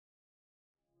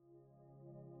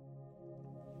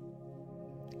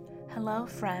Hello,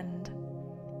 friend.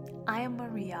 I am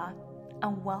Maria,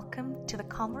 and welcome to the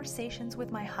Conversations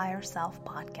with My Higher Self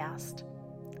podcast.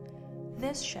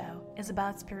 This show is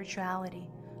about spirituality,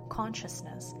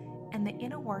 consciousness, and the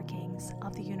inner workings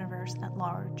of the universe at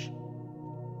large.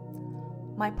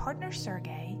 My partner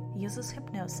Sergey uses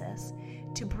hypnosis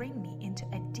to bring me into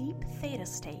a deep theta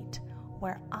state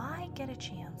where I get a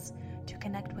chance to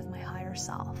connect with my higher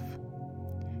self.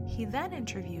 He then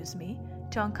interviews me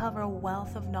to uncover a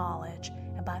wealth of knowledge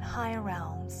about higher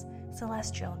realms,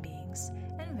 celestial beings,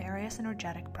 and various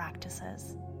energetic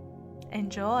practices.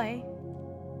 Enjoy!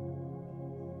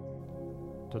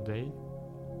 Today,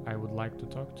 I would like to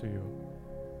talk to you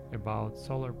about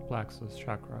solar plexus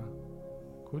chakra.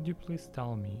 Could you please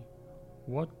tell me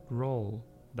what role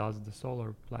does the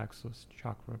solar plexus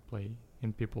chakra play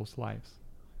in people's lives?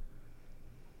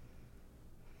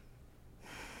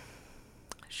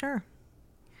 Sure.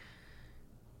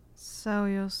 So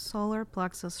your solar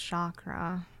plexus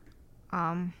chakra,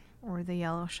 or the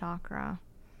yellow chakra,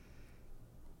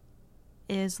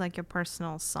 is like your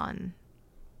personal sun.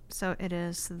 So it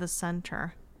is the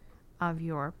center of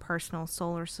your personal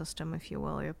solar system, if you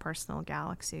will, your personal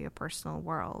galaxy, your personal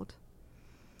world.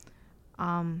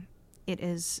 It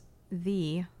is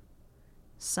the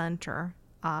center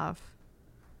of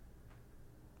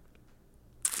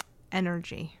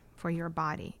energy for your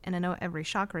body. And I know every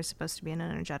chakra is supposed to be an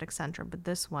energetic center, but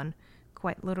this one,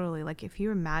 quite literally, like if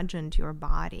you imagined your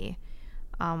body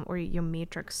or your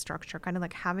matrix structure, kind of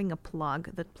like having a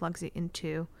plug that plugs it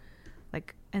into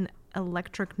like an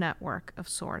electric network of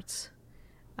sorts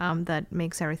that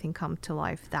makes everything come to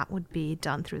life, that would be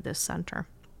done through this center.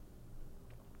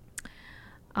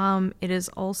 It is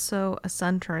also a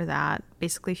center that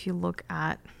basically, if you look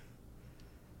at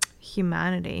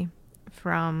humanity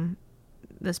from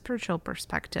the spiritual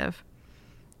perspective,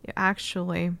 you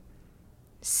actually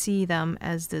see them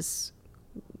as this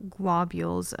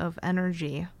globules of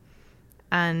energy,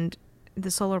 and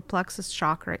the solar plexus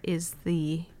chakra is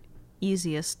the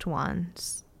easiest one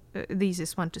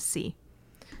to see.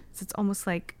 So it's almost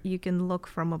like you can look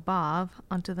from above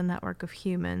onto the network of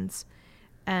humans,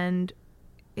 and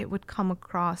it would come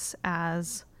across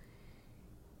as,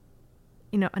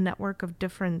 a network of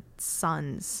different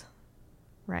suns,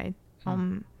 right?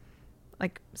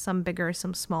 Like some bigger,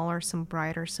 some smaller, some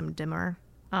brighter, some dimmer,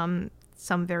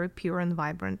 some very pure and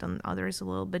vibrant, and others a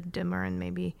little bit dimmer and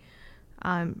maybe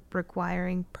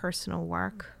requiring personal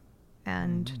work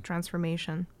and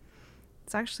transformation.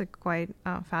 It's actually quite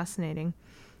fascinating.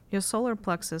 Your solar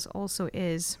plexus also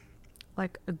is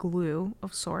like a glue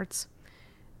of sorts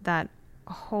that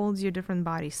holds your different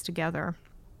bodies together,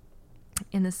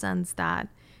 in the sense that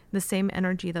the same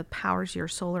energy that powers your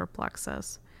solar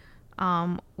plexus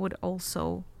would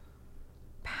also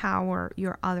power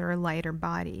your other lighter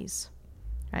bodies,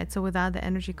 right? So without the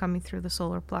energy coming through the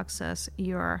solar plexus,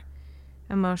 your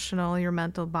emotional, your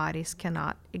mental bodies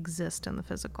cannot exist in the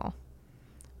physical,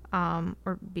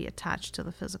 or be attached to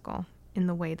the physical in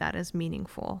the way that is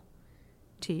meaningful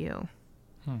to you.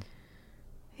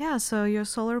 Yeah, so your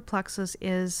solar plexus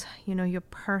is, your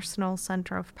personal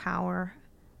center of power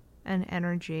and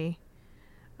energy.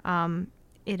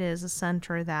 It is a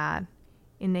center that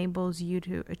enables you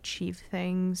to achieve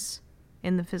things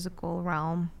in the physical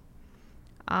realm.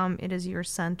 It is your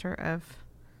center of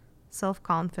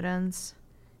self-confidence,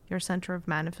 your center of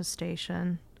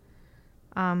manifestation,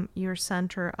 your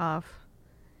center of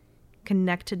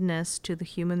connectedness to the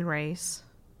human race,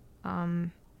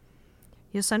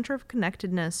 your center of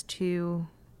connectedness to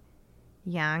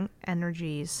yang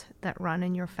energies that run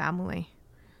in your family.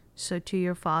 So to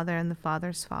your father and the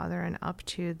father's father, and up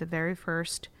to the very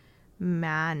first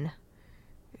man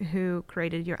who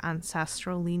created your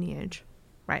ancestral lineage,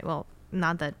 right? Well,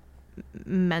 not that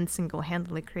men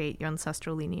single-handedly create your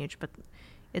ancestral lineage, but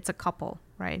it's a couple,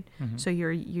 right? Mm-hmm. So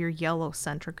your yellow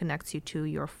center connects you to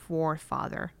your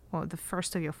forefather, or the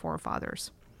first of your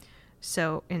forefathers.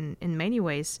 So in many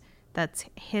ways, that's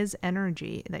his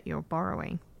energy that you're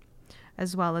borrowing,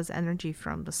 as well as energy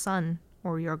from the sun,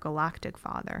 or your galactic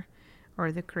father,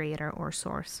 or the creator or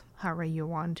source, however you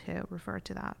want to refer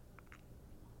to that.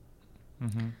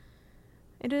 Mm-hmm.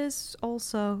 It is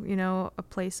also, a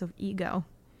place of ego,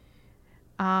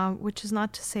 which is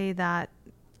not to say that,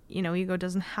 ego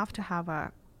doesn't have to have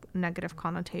a negative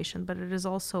connotation, but it is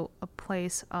also a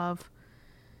place of,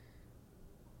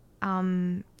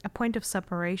 a point of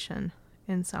separation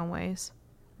in some ways,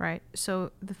 right?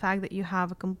 So the fact that you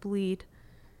have a complete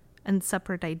and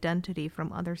separate identity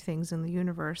from other things in the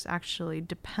universe actually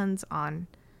depends on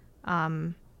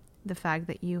the fact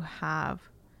that you have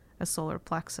a solar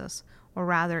plexus, Or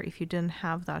rather, if you didn't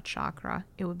have that chakra,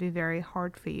 it would be very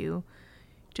hard for you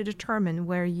to determine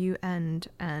where you end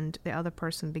and the other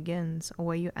person begins, or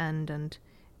where you end and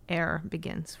air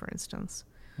begins, for instance.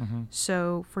 Mm-hmm.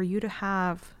 So for you to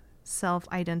have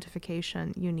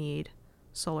self-identification, you need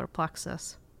solar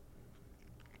plexus.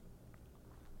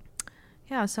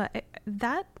 Yeah, so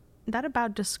that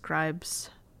about describes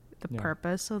the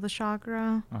purpose of the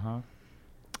chakra. Uh-huh.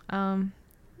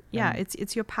 Yeah, And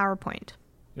it's your PowerPoint.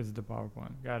 it's the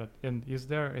PowerPoint. Got it. And is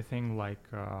there a thing like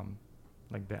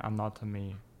the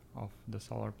anatomy of the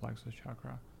solar plexus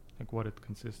chakra? Like what it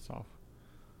consists of?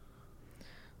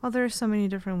 Well, there are so many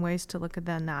different ways to look at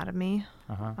the anatomy.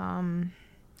 Uh-huh.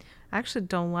 I actually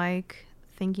don't like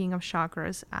thinking of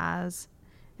chakras as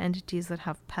entities that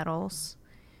have petals,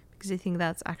 because I think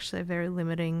that's actually a very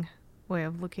limiting way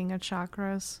of looking at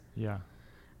chakras. Yeah.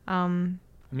 I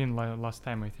mean, last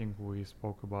time I think we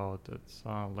spoke about it's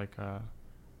like a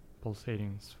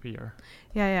pulsating sphere.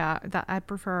 Yeah, that I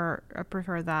prefer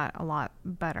that a lot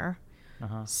better.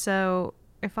 Uh-huh. So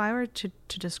if I were to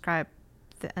describe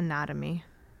the anatomy,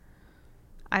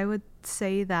 I would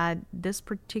say that this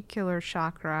particular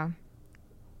chakra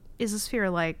is a sphere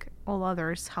like all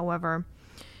others. However,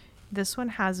 this one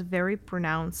has very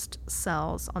pronounced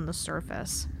cells on the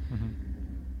surface. Mm-hmm.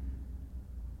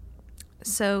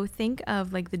 So think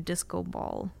of like the disco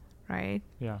ball, right?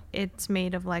 Yeah. It's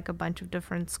made of like a bunch of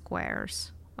different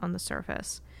squares on the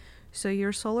surface. So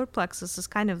your solar plexus is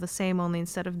kind of the same, only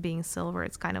instead of being silver,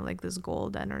 it's kind of like this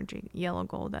gold energy, yellow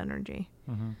gold energy.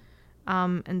 Mm-hmm.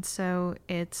 And so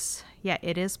it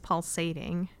is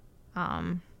pulsating.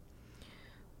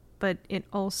 But it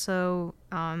also,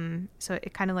 so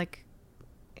it kind of like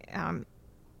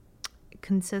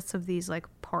consists of these like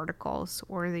particles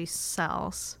or these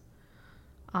cells.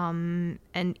 And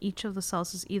each of the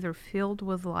cells is either filled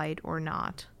with light or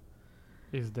not.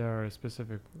 Is there a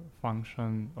specific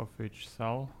function of each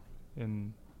cell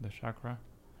in the chakra?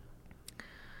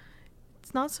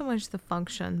 It's not so much the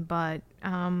function, but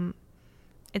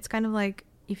it's kind of like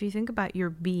if you think about your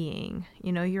being,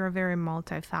 you're a very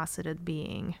multifaceted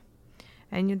being,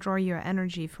 and you draw your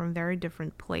energy from very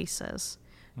different places.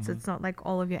 Mm-hmm. So it's not like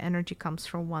all of your energy comes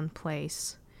from one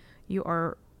place. You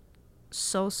are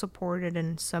so supported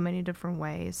in so many different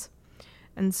ways.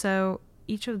 And so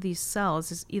each of these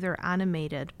cells is either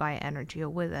animated by energy or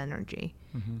with energy,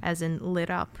 mm-hmm. as in lit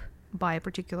up by a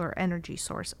particular energy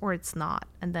source, or it's not,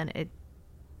 and then it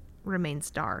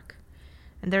remains dark.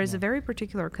 And there is a very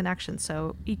particular connection.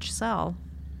 So each cell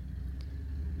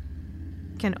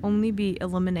can only be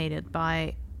illuminated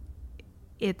by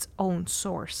its own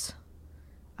source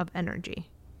of energy,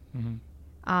 mm-hmm.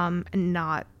 And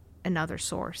not another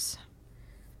source.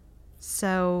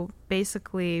 So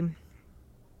basically,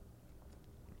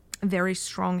 very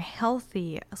strong,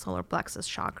 healthy solar plexus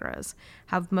chakras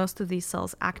have most of these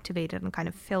cells activated and kind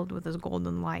of filled with this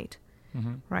golden light,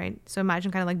 mm-hmm. right? So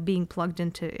imagine kind of like being plugged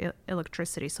into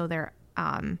electricity. So they're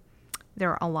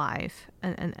alive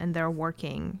and they're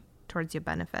working towards your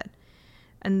benefit.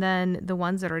 And then the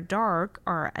ones that are dark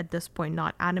are at this point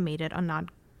not animated, are not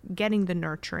getting the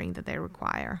nurturing that they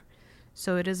require.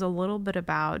 So it is a little bit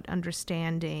about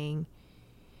understanding,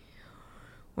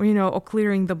 or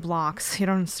clearing the blocks. You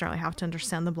don't necessarily have to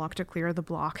understand the block to clear the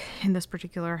block in this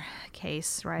particular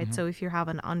case, right? Mm-hmm. So if you have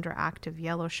an underactive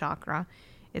yellow chakra,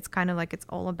 it's kind of like it's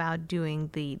all about doing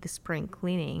the spring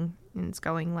cleaning, and it's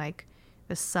going like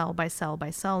the cell by cell by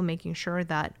cell, making sure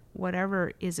that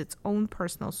whatever is its own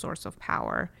personal source of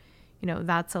power,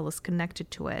 that cell is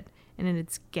connected to it, and then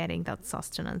it's getting that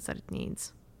sustenance that it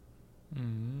needs.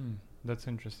 Mm-hmm. That's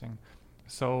interesting.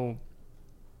 So,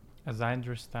 as I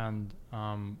understand,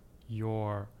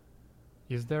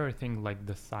 is there a thing like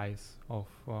the size of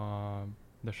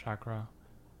the chakra,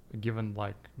 given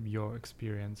like your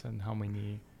experience and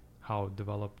how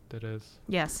developed it is?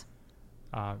 Yes.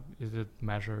 Is it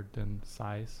measured in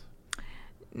size?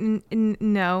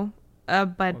 No,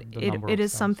 but it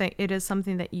is cells? It is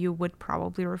something that you would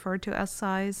probably refer to as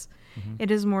size. Mm-hmm.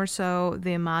 It is more so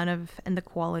the amount of and the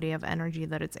quality of energy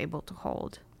that it's able to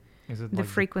hold. Is it the like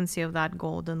frequency of that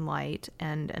golden light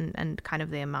and kind of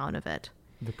the amount of it.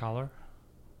 the color?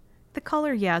 The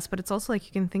color, yes, but it's also like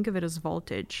you can think of it as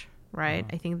voltage, right?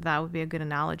 Uh-huh. I think that would be a good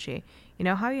analogy. You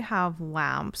know how you have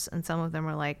lamps and some of them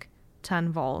are like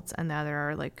 10 volts and the other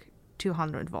are like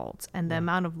 200 volts, and the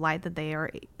amount of light that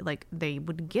they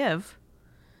would give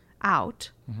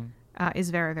out Mm-hmm. is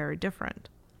very, very different.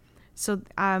 So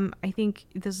I think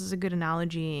this is a good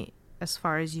analogy as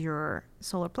far as your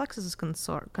solar plexus is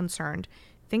concerned.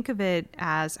 think of it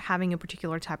as having a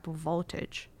particular type of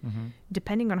voltage.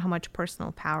 Depending on how much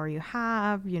personal power you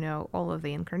have, all of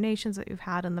the incarnations that you've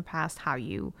had in the past, how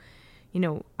you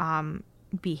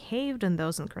behaved in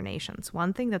those incarnations.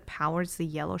 One thing that powers the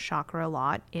yellow chakra a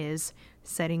lot is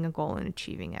setting a goal and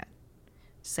achieving it.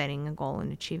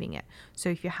 So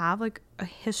if you have like a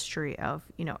history of,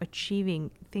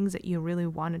 achieving things that you really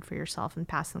wanted for yourself in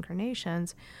past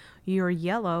incarnations, your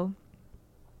yellow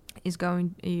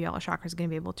chakra is going to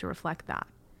be able to reflect that.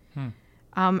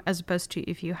 As opposed to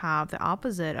if you have the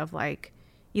opposite of like,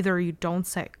 either you don't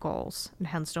set goals and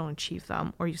hence don't achieve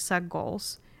them, or you set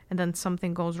goals and then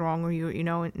something goes wrong, or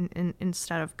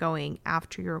instead of going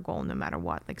after your goal no matter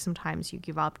what, like sometimes you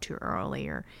give up too early,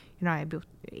 or you're not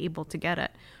able to get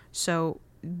it. So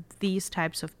these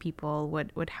types of people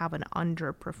would have an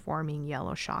underperforming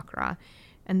yellow chakra.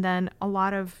 And then a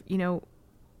lot of,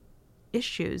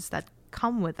 issues that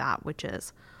come with that, which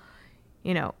is,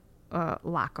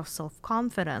 lack of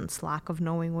self-confidence, lack of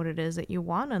knowing what it is that you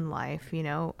want in life,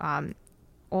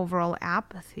 overall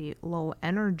apathy, low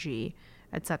energy,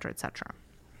 etc., etc.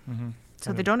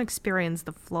 So they don't experience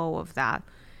the flow of that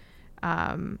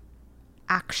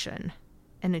action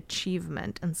and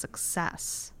achievement and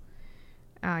success,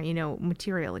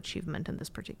 material achievement in this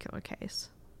particular case.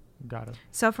 Got it.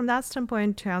 So from that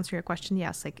standpoint, to answer your question,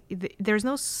 yes, like there's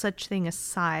no such thing as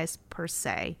size per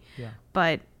se,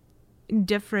 but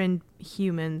different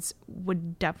humans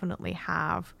would definitely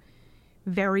have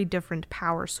very different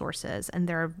power sources, and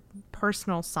their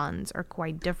personal suns are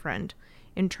quite different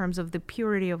in terms of the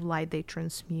purity of light they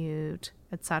transmute,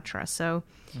 etc. So,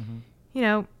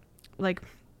 like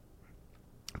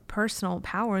personal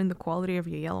power and the quality of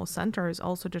your yellow center is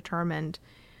also determined,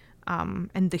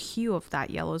 and the hue of that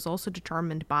yellow is also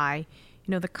determined by,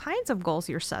 the kinds of goals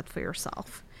you're set for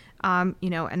yourself,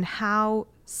 and how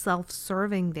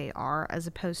self-serving they are, as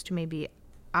opposed to maybe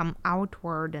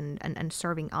outward and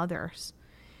serving others.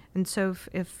 And so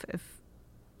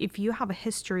if you have a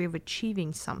history of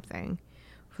achieving something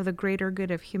for the greater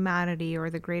good of humanity or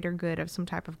the greater good of some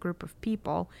type of group of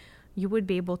people, you would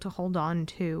be able to hold on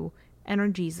to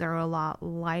energies that are a lot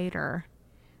lighter,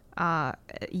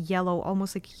 yellow,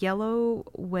 almost like yellow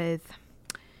with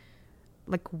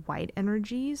like white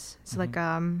energies. So like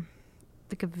a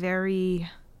very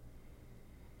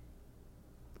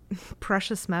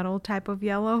precious metal type of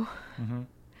yellow.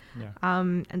 Yeah.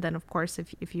 And then of course,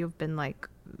 if you've been like,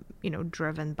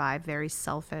 driven by very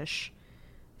selfish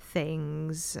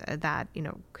things that,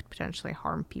 could potentially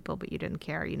harm people, but you didn't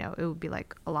care, it would be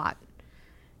like a lot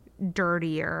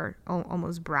dirtier,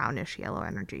 almost brownish yellow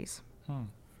energies.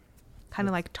 Kind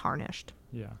of like tarnished.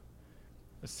 Yeah.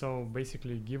 So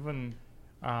basically, given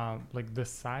like the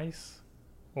size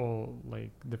or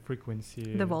like the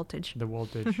frequency, the voltage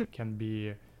can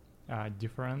be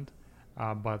different,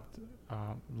 but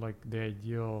like the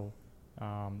ideal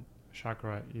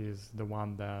chakra is the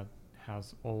one that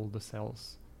has all the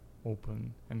cells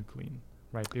open and clean,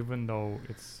 right? Even though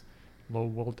it's low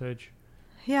voltage.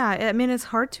 Yeah, I mean, it's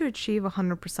hard to achieve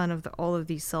 100% of all of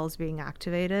these cells being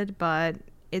activated, but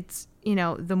it's,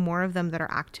 the more of them that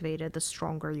are activated, the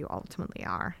stronger you ultimately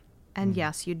are. And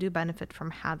yes, you do benefit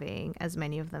from having as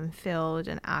many of them filled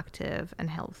and active and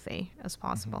healthy as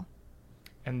possible.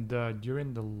 And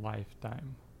during the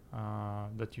lifetime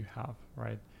that you have,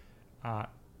 right,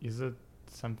 is it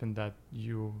something that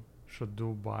you should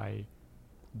do by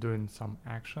doing some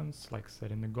actions, like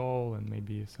setting a goal and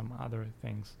maybe some other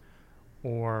things?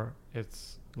 Or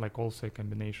it's like also a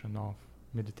combination of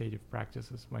meditative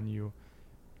practices when you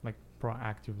like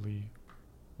proactively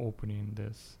opening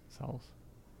these cells?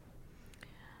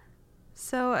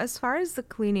 So as far as the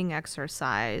cleaning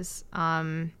exercise,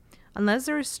 unless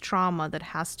there is trauma that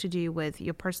has to do with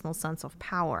your personal sense of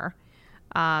power,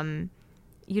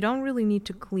 you don't really need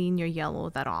to clean your yellow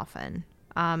that often.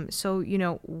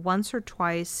 So, once or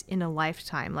twice in a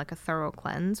lifetime, like a thorough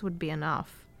cleanse would be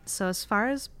enough. So as far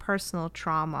as personal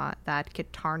trauma that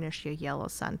could tarnish your yellow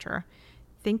center,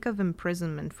 think of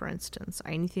imprisonment, for instance,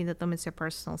 or anything that limits your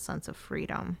personal sense of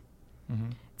freedom.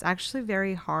 It's actually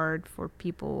very hard for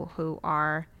people who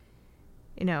are,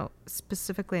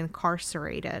 specifically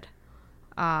incarcerated,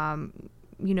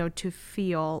 to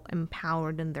feel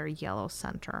empowered in their yellow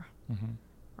center.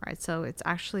 Right. So it's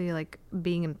actually like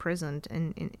being imprisoned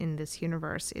in this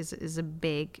universe is a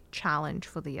big challenge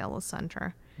for the yellow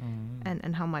center,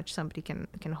 and how much somebody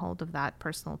can hold of that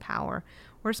personal power.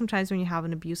 Or sometimes when you have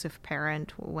an abusive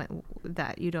parent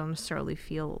that you don't necessarily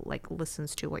feel like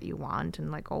listens to what you want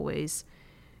and like always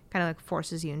kind of like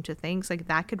forces you into things, like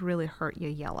that could really hurt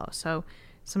your yellow. So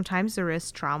sometimes there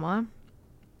is trauma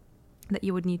that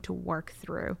you would need to work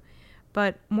through.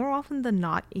 But more often than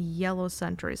not, a yellow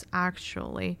center is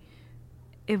actually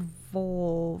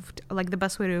evolved. Like the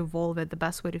best way to evolve it, the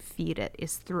best way to feed it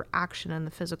is through action in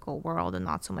the physical world and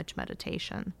not so much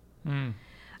meditation.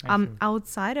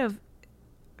 Outside of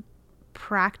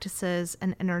practices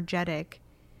and energetic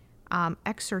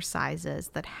exercises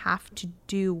that have to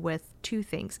do with two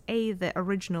things. A, the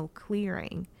original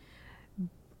clearing,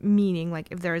 meaning like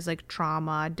if there is like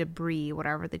trauma, debris,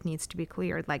 whatever that needs to be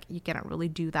cleared, like you cannot really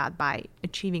do that by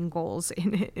achieving goals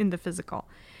in the physical.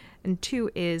 And two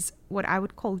is what I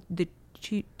would call the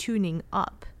tuning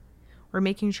up, or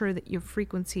making sure that your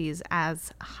frequency is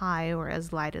as high or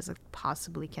as light as it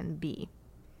possibly can be.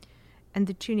 And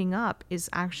the tuning up is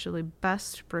actually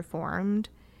best performed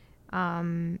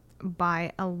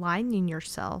by aligning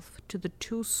yourself to the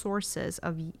two sources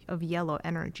of yellow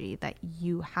energy that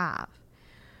you have.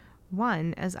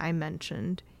 One, as I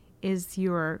mentioned, is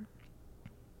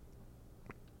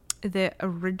the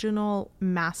original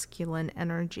masculine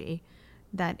energy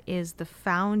that is the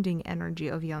founding energy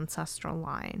of your ancestral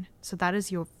line. So that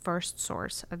is your first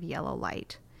source of yellow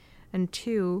light. And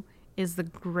two is the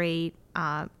great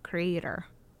creator,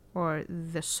 or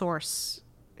the source,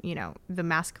 the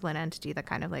masculine entity that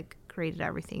kind of like created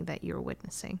everything that you're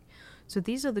witnessing. So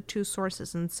these are the two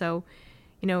sources. And so,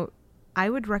 I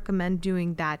would recommend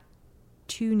doing that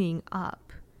tuning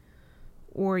up,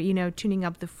 or, tuning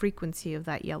up the frequency of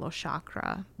that yellow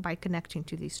chakra by connecting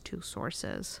to these two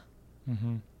sources.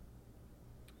 Mm-hmm.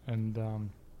 And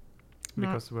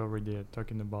because we're already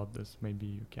talking about this, maybe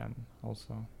you can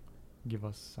also give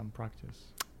us some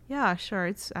practice. Yeah, sure.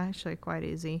 It's actually quite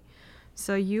easy.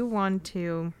 So you want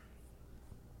to,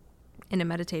 in a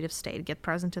meditative state, get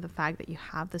present to the fact that you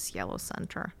have this yellow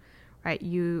center, right?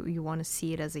 You want to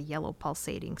see it as a yellow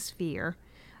pulsating sphere.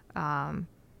 And,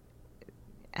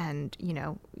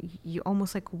 you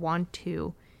almost like want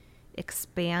to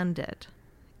expand it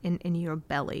in your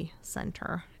belly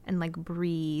center and like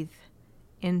breathe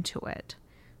into it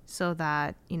so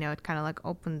that, it kind of like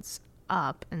opens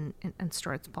up and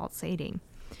starts pulsating.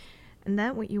 And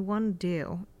then what you want to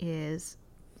do is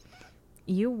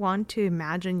you want to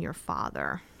imagine your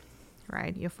father,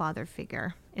 right? Your father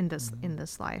figure in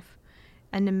this life.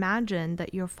 And imagine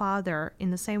that your father, in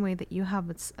the same way that you have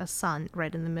a son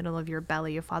right in the middle of your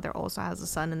belly, your father also has a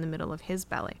son in the middle of his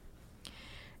belly.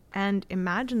 And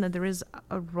imagine that there is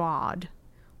a rod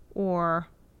or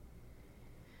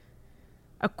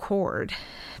a cord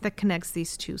that connects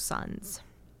these two sons.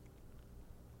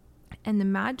 And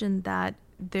imagine that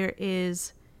there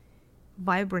is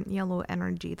vibrant yellow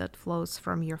energy that flows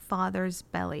from your father's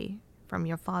belly, from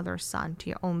your father's son to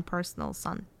your own personal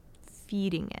son,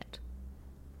 feeding it,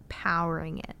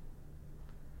 powering it.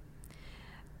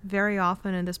 Very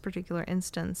often in this particular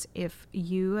instance, if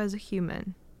you as a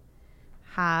human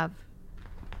have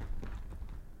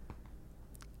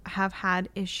had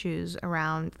issues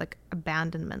around like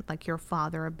abandonment, like your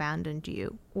father abandoned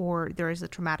you, or there is a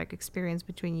traumatic experience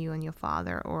between you and your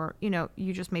father, or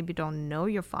you just maybe don't know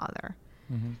your father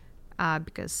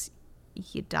because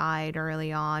he died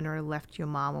early on or left your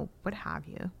mom or what have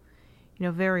you.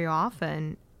 Very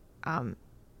often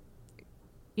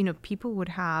people would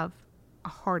have a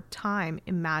hard time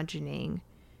imagining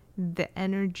the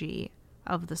energy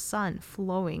of the son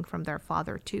flowing from their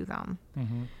father to them.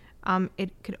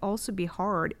 It could also be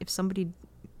hard if somebody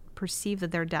perceived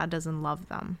that their dad doesn't love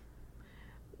them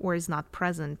or is not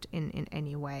present in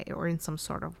any way or in some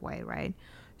sort of way, right?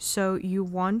 So you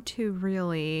want to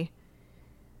really,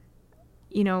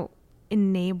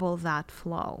 enable that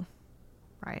flow,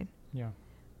 right? Yeah.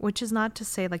 Which is not to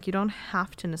say like you don't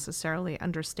have to necessarily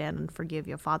understand and forgive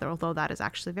your father, although that is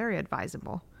actually very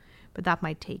advisable, but that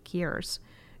might take years.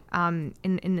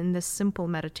 In this simple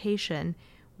meditation,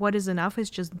 what is enough is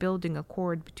just building a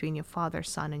cord between your father's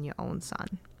son and your own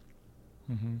son.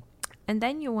 And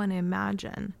then you want to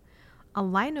imagine a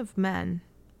line of men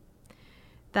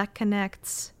that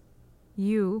connects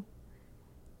you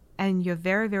and your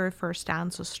very, very first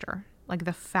ancestor, like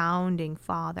the founding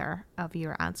father of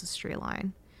your ancestry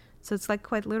line. So it's like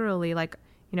quite literally like,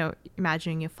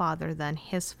 imagining your father, then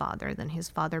his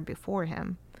father before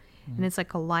him. And it's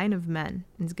like a line of men.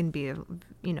 And it's going to be,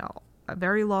 a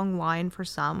very long line for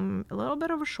some, a little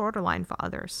bit of a shorter line for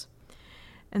others.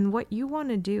 And what you want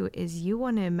to do is you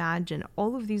want to imagine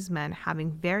all of these men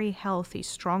having very healthy,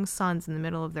 strong sons in the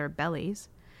middle of their bellies,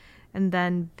 and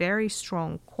then very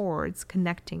strong cords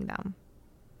connecting them.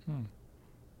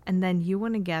 And then you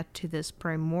want to get to this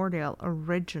primordial,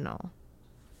 original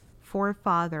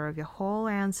forefather of your whole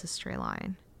ancestry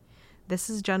line. This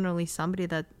is generally somebody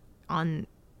that on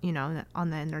the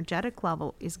energetic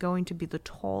level is going to be the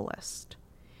tallest.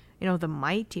 the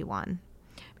mighty one.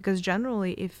 Because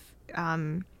generally,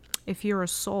 if you're a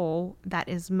soul that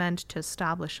is meant to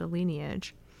establish a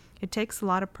lineage, it takes a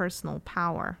lot of personal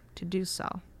power to do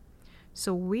so.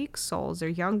 So weak souls or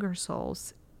younger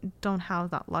souls don't have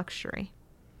that luxury.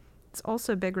 It's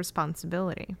also a big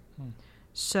responsibility.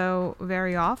 So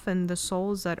very often the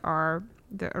souls that are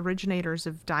the originators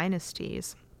of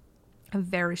dynasties are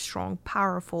very strong,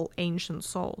 powerful, ancient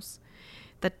souls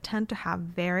that tend to have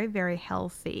very, very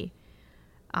healthy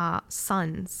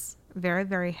sons, very,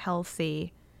 very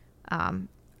healthy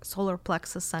solar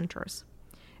plexus centers.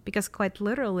 Because quite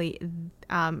literally,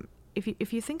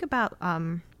 if you think about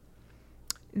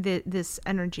this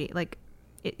energy, like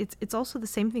it's also the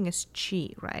same thing as chi,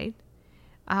 right?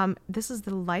 This is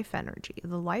the life energy,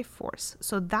 the life force.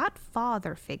 So that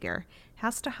father figure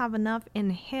has to have enough in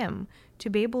him to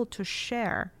be able to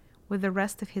share with the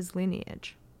rest of his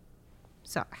lineage.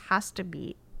 So it has to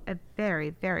be a very,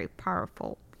 very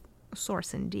powerful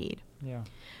source indeed. Yeah.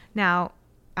 Now,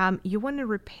 you want to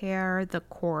repair the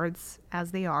chords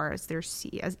as they are, as they're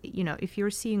if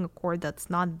you're seeing a chord that's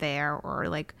not there, or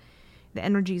like the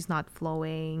energy is not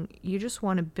flowing, you just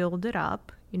want to build it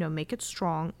up, make it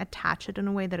strong, attach it in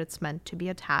a way that it's meant to be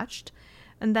attached,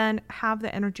 and then have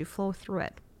the energy flow through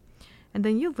it. And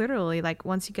then you literally, like,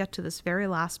 once you get to this very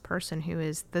last person who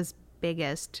is this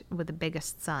biggest with the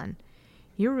biggest sun,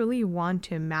 you really want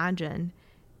to imagine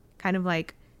kind of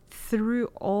like through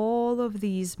all of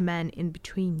these men in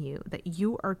between you that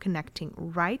you are connecting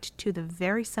right to the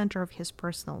very center of his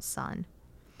personal sun,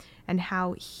 and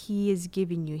how he is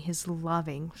giving you his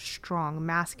loving, strong,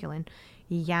 masculine,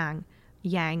 yang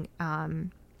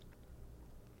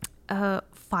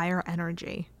fire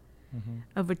energy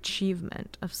of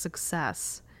achievement, of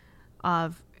success,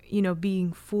 of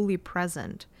being fully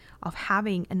present, of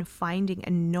having and finding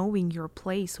and knowing your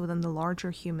place within the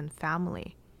larger human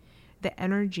family, the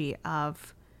energy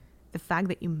of the fact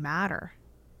that you matter,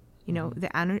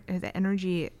 the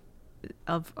energy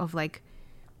of like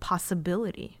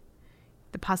possibility,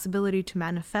 the possibility to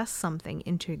manifest something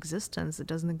into existence that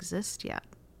doesn't exist yet.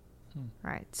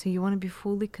 Right? So you want to be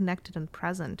fully connected and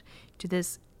present to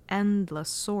this endless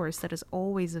source that is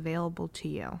always available to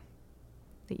you,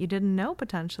 that you didn't know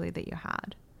potentially that you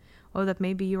had, or that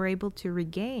maybe you were able to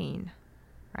regain,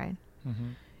 right?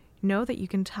 Know that you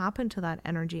can tap into that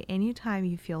energy anytime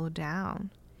you feel down,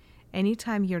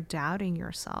 anytime you're doubting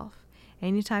yourself,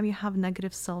 anytime you have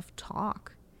negative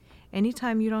self-talk,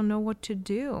 anytime you don't know what to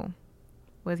do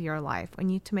with your life, when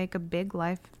you need to make a big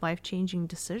life-changing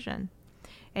decision,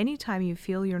 anytime you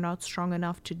feel you're not strong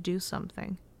enough to do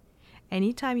something,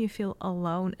 anytime you feel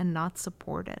alone and not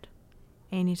supported,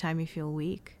 anytime you feel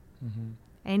weak,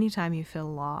 anytime you feel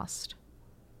lost,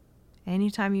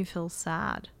 anytime you feel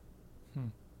sad,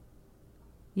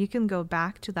 you can go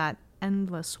back to that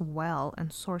endless well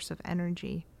and source of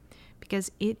energy,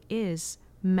 because it is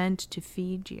meant to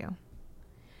feed you.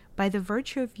 By the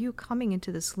virtue of you coming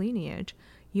into this lineage,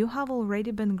 you have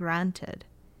already been granted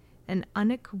an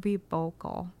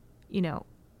unequivocal,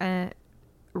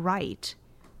 right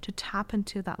to tap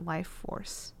into that life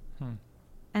force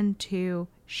and to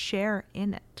share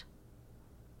in it.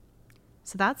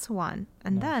 So that's one.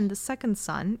 And Nice. then the second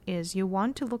sun is you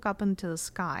want to look up into the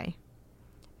sky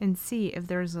and see if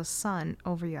there's a sun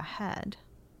over your head.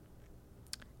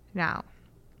 Now,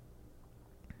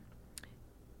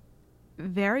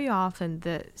 very often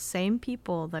the same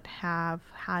people that have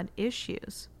had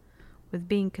issues with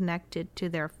being connected to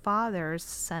their father's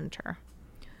center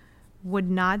would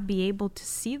not be able to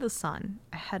see the sun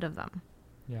ahead of them.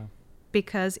 Yeah.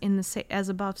 Because as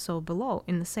above, so below,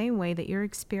 in the same way that you're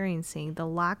experiencing the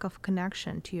lack of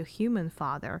connection to your human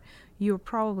father, you're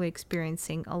probably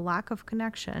experiencing a lack of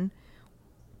connection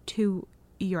to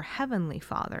your heavenly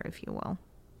father, if you will.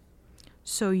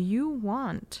 So you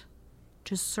want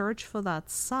to search for that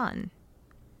sun.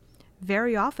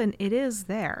 Very often it is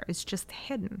there, it's just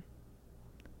hidden.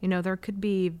 There could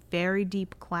be very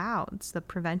deep clouds that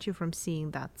prevent you from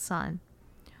seeing that sun.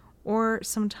 Or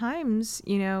sometimes,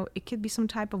 it could be some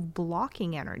type of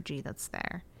blocking energy that's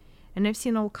there. And I've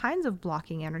seen all kinds of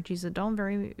blocking energies that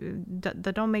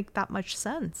don't make that much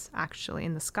sense, actually,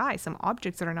 in the sky. Some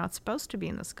objects that are not supposed to be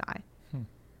in the sky.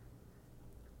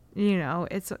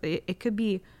 It could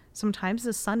be sometimes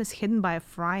the sun is hidden by a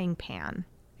frying pan.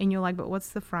 And you're like, but what's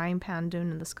the frying pan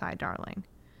doing in the sky, darling?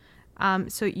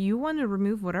 So you want to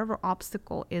remove whatever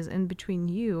obstacle is in between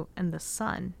you and the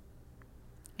sun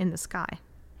in the sky.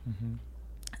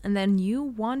 And then you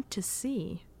want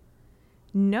to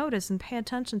notice and pay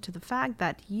attention to the fact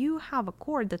that you have a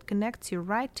cord that connects you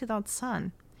right to that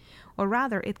sun. Or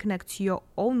rather, it connects your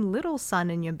own little sun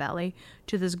in your belly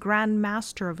to this grand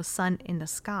master of a sun in the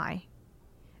sky.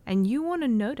 And you want to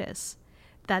notice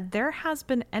that there has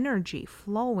been energy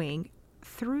flowing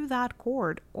through that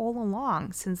cord all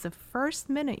along since the first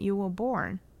minute you were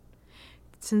born.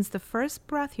 Since the first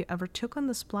breath you ever took on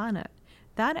this planet,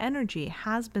 that energy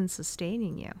has been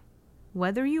sustaining you,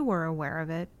 whether you were aware of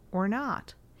it or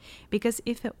not. Because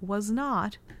if it was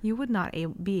not, you would not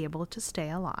be able to stay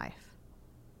alive.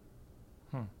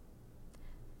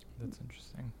 That's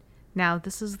interesting. Now,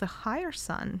 this is the higher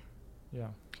sun. Yeah.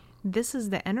 This is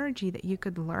the energy that you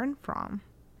could learn from.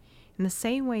 In the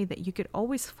same way that you could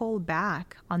always fall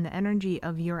back on the energy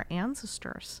of your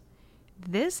ancestors,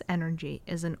 this energy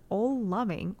is an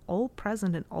all-loving,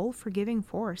 all-present, and all-forgiving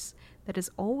force that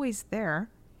is always there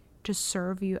to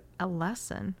serve you a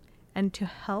lesson and to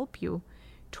help you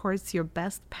towards your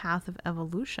best path of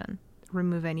evolution,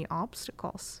 remove any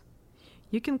obstacles.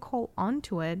 You can call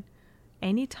onto it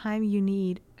anytime you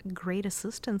need great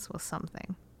assistance with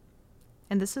something.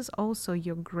 And this is also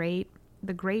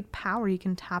the great power you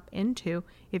can tap into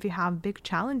if you have big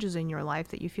challenges in your life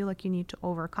that you feel like you need to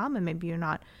overcome and maybe you're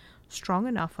not strong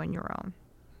enough on your own.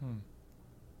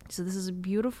 So this is a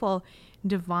beautiful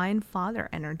divine father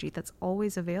energy that's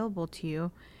always available to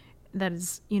you, that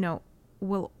is,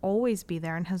 will always be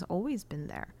there and has always been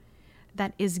there,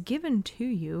 that is given to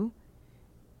you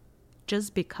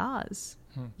just because.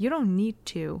 You don't need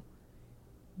to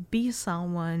be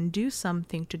someone, do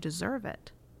something to deserve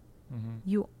it.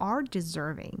 You are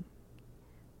deserving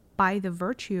by the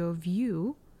virtue of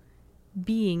you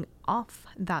being of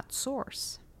that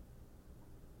source,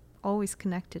 always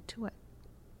connected to it.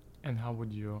 And how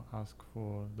would you ask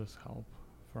for this help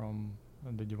from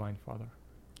the Divine Father?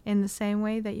 In the same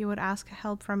way that you would ask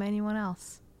help from anyone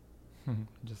else.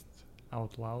 Just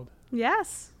out loud?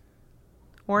 Yes.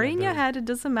 Or Yeah, in your head, it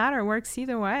doesn't matter. It works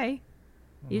either way.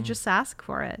 You just ask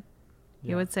for it.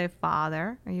 You would say,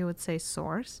 Father, or you would say,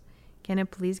 Source, can I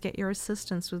please get your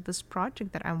assistance with this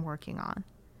project that I'm working on?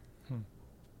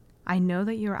 I know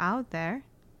that you're out there,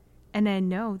 and I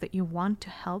know that you want to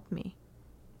help me.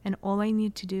 And all I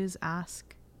need to do is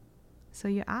ask. So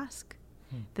you ask.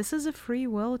 This is a free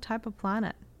will type of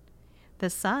planet. The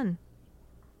sun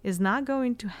is not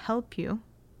going to help you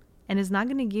and is not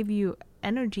going to give you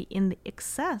energy in the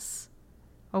excess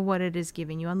of what it is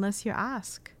giving you unless you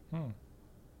ask.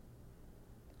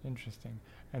 Interesting.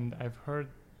 And I've heard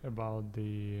about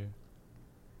the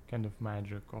kind of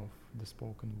magic of the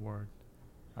spoken word.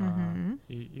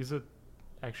 Is it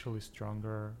actually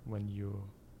stronger when you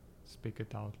speak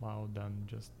it out loud than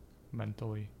just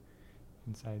mentally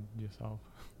inside yourself?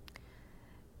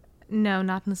 No,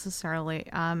 not necessarily.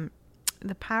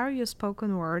 The power of your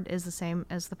spoken word is the same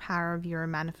as the power of your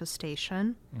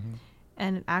manifestation.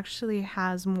 And it actually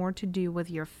has more to do with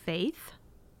your faith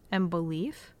and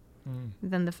belief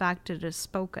than the fact that it is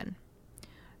spoken.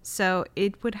 So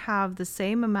it would have the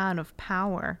same amount of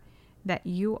power that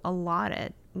you allot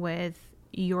it with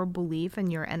your belief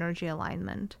and your energy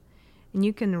alignment. And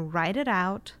you can write it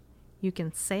out, you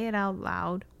can say it out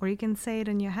loud, or you can say it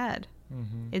in your head.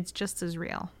 It's just as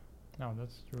real. Oh,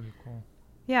 that's really cool.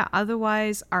 Yeah,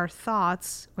 otherwise our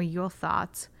thoughts or your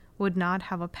thoughts would not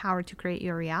have a power to create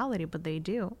your reality, but they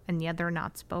do, and yet they're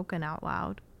not spoken out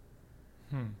loud.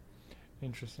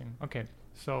 Interesting. Okay,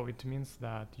 so it means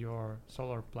that your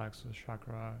solar plexus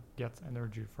chakra gets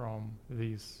energy from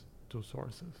these two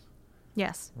sources.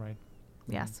 Yes. Right?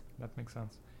 Yes. That makes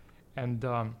sense. And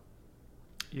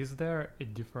is there a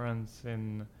difference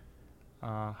in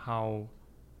how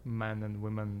men and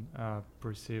women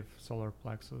perceive solar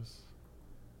plexus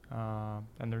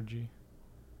energy?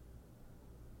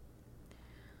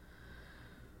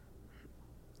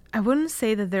 I wouldn't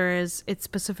say that it's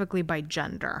specifically by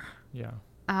gender. Yeah.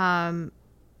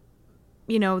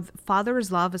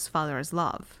 Father's love is father's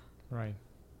love. Right.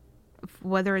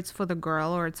 Whether it's for the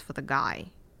girl or it's for the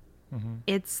guy.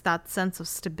 It's that sense of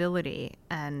stability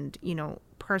and,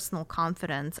 personal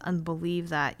confidence and believe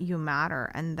that you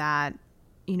matter and that,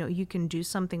 you can do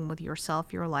something with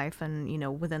yourself, your life,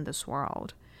 and, within this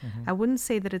world. I wouldn't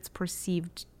say that it's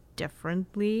perceived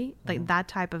differently. Like that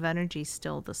type of energy is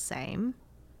still the same.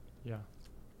 Yeah.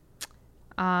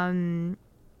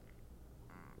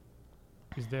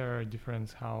 Is there a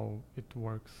difference how it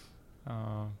works,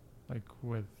 like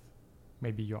with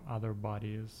maybe your other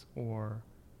bodies or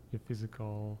your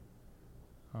physical,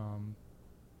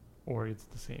 or it's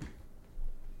the same?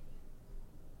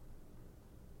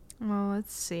 Well,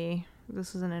 let's see.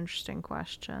 This is an interesting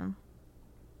question.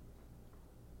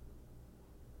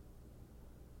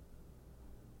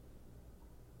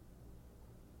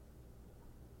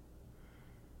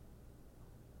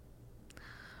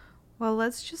 Well,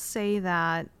 let's just say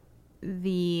that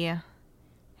the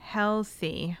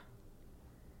healthy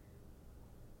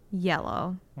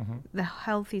yellow, the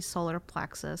healthy solar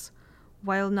plexus,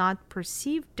 while not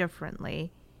perceived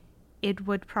differently, it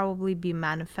would probably be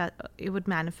manifest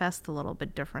a little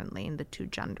bit differently in the two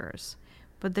genders.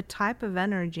 But the type of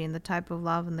energy and the type of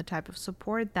love and the type of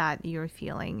support that you're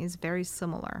feeling is very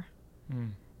similar.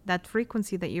 That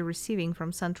frequency that you're receiving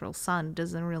from Central Sun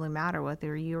doesn't really matter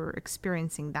whether you're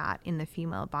experiencing that in the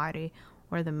female body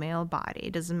or the male body.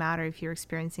 It doesn't matter if you're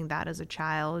experiencing that as a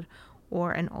child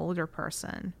or an older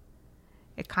person.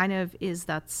 It kind of is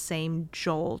that same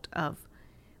jolt of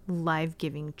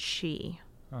life-giving chi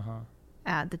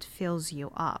that fills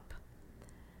you up.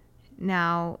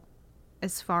 Now,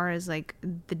 as far as like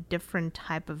the different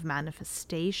type of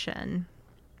manifestation,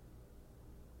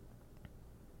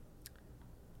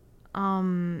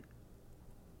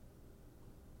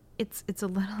 it's a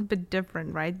little bit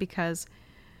different, right? Because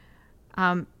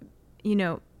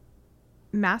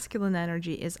masculine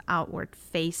energy is outward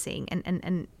facing,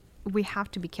 and we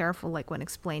have to be careful like when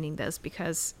explaining this,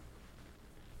 because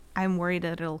I'm worried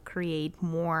that it'll create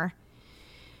more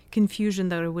confusion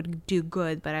than it would do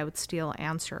good, but I would still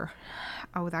answer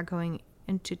without going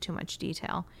into too much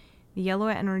detail. The yellow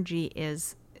energy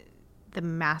is the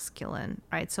masculine,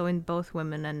 right? So in both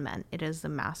women and men, it is the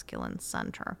masculine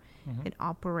center. It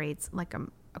operates like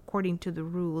according to the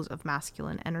rules of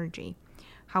masculine energy.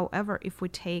 However, if we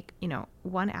take,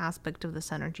 one aspect of this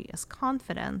energy as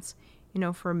confidence,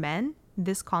 for men,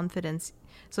 this confidence,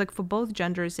 so like for both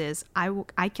genders is,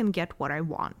 I can get what I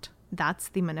want. That's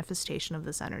the manifestation of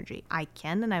this energy. I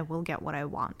can and I will get what I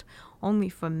want. Only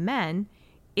for men,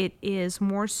 it is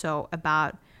more so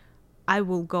about, I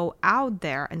will go out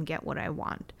there and get what I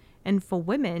want. And for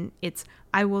women, it's,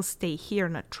 I will stay here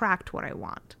and attract what I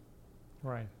want.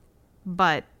 Right.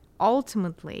 But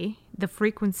ultimately, the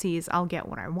frequency is, I'll get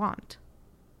what I want.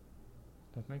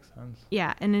 That makes sense.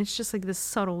 Yeah, and it's just like this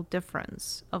subtle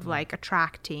difference of like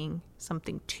attracting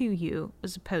something to you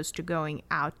as opposed to going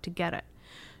out to get it.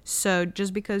 So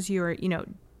just because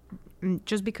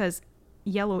just because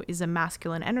yellow is a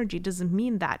masculine energy doesn't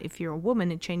mean that if you're a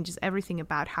woman, it changes everything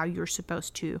about how you're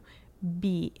supposed to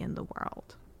be in the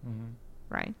world.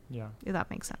 Right? Yeah. If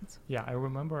that makes sense. Yeah, I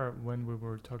remember when we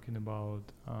were talking about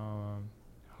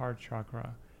heart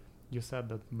chakra, you said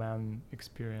that men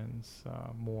experience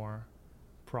more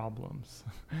problems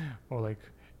or like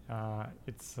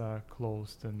it's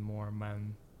closed in more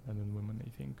men than in women, I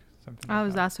think. Something like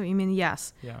that. That's what you mean?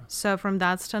 Yes. Yeah. So from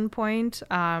that standpoint,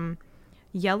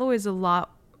 yellow is a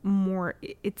lot more,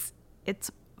 it's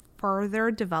further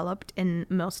developed in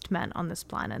most men on this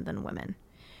planet than women.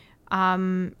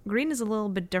 Green is a little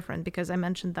bit different because I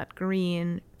mentioned that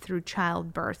green through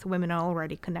childbirth, women are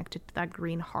already connected to that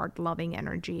green heart loving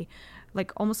energy,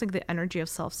 like almost like the energy of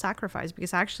self-sacrifice,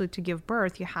 because actually to give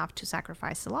birth, you have to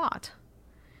sacrifice a lot,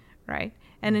 right?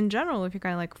 And in general, if you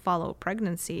kind of like follow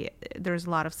pregnancy, there's a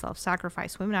lot of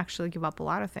self-sacrifice. Women actually give up a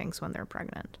lot of things when they're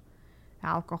pregnant.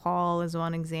 Alcohol is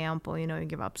one example, you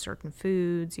give up certain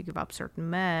foods, you give up certain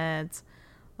meds,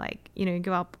 like, you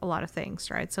give up a lot of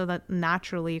things, right? So that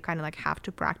naturally you kind of like have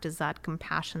to practice that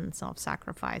compassion,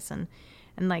 self-sacrifice, and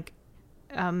like,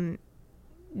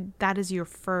 that is your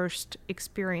first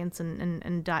experience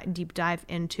and deep dive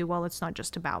into, well, it's not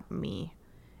just about me.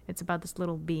 It's about this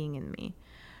little being in me.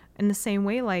 In the same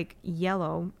way, like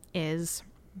yellow is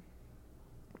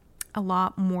a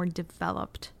lot more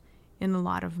developed in a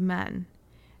lot of men.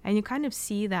 And you kind of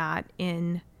see that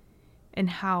in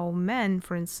how men,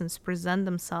 for instance, present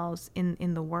themselves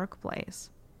in the workplace,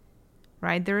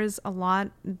 right? There's a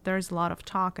lot of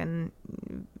talk, and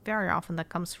very often that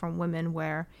comes from women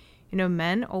where,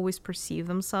 men always perceive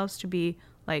themselves to be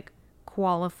like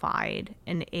qualified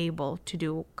and able to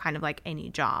do kind of like any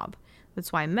job.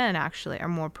 That's why men actually are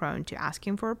more prone to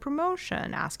asking for a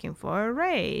promotion, asking for a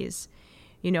raise,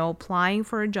 applying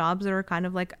for jobs that are kind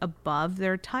of like above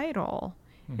their title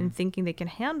and thinking they can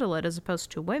handle it, as opposed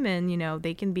to women,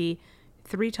 they can be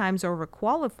 3 times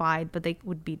overqualified, but they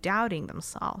would be doubting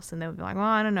themselves. And they would be like, well,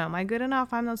 I don't know, am I good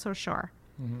enough? I'm not so sure.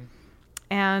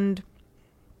 And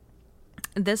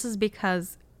this is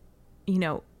because,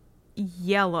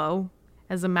 yellow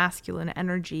as a masculine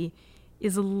energy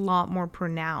is a lot more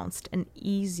pronounced and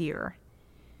easier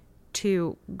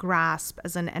to grasp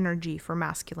as an energy for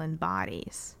masculine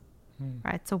bodies,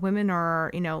 right? So women are,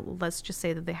 let's just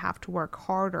say that they have to work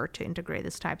harder to integrate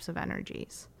these types of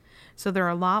energies. So there are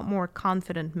a lot more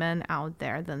confident men out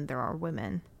there than there are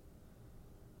women.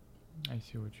 I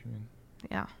see what you mean.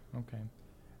 Yeah. Okay.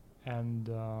 And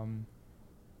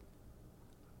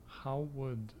how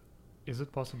would is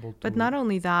it possible to... But not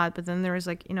only that, but then there's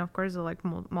like, of course, there are like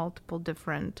multiple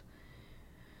different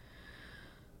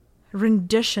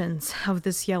renditions of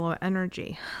this yellow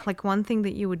energy. Like one thing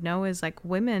that you would know is like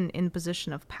women in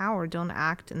position of power don't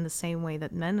act in the same way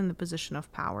that men in the position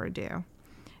of power do.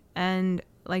 And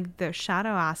like the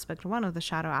shadow aspect, one of the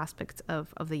shadow aspects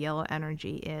of the yellow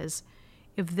energy is,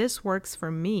 if this works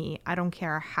for me, I don't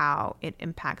care how it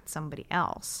impacts somebody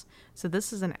else. So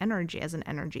this is an energy. As an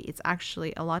energy, it's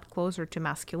actually a lot closer to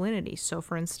masculinity. So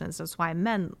for instance, that's why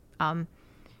men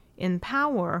in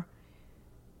power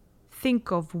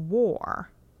think of war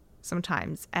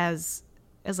sometimes as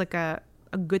like a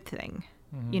good thing.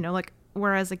 Like,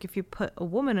 whereas like if you put a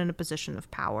woman in a position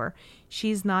of power,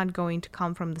 she's not going to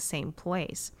come from the same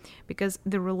place, because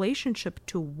the relationship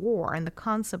to war and the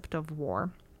concept of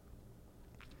war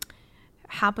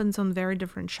happens on very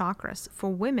different chakras. For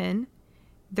women,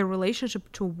 the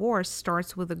relationship to war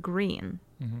starts with a green.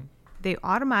 They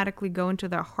automatically go into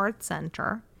their heart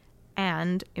center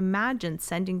and imagine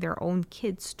sending their own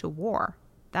kids to war.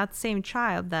 That same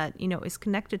child that, is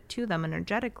connected to them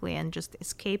energetically and just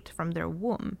escaped from their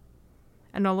womb.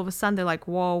 And all of a sudden they're like,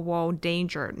 whoa,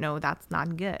 danger. No, that's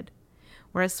not good.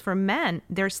 Whereas for men,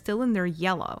 they're still in their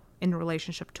yellow in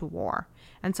relationship to war.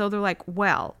 And so they're like,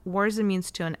 well, war is a means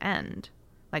to an end.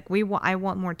 Like I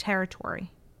want more territory,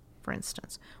 for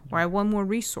instance, or I want more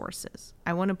resources.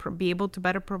 I want to be able to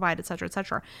better provide, etc.,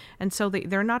 etc. And so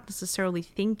they're not necessarily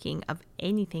thinking of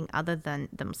anything other than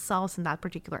themselves in that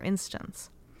particular instance.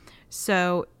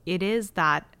 So it is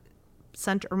that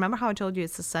center. Remember how I told you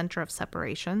it's the center of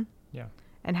separation? Yeah.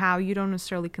 And how you don't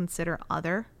necessarily consider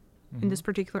other in this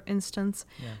particular instance.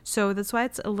 Yeah. So that's why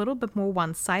it's a little bit more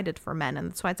one-sided for men. And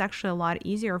that's why it's actually a lot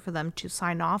easier for them to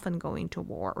sign off on going to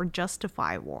war or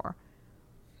justify war.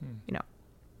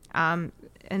 And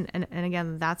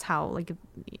again, that's how like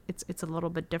it's a little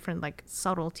bit different, like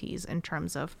subtleties in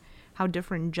terms of how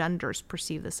different genders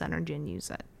perceive this energy and use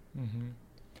it.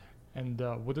 And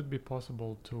would it be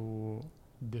possible to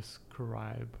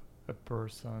describe a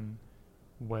person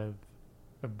with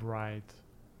a bright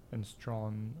and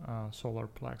strong solar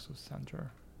plexus center,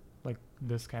 like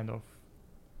this kind of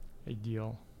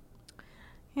ideal?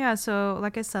 Yeah, so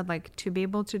like I said, like to be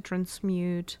able to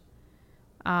transmute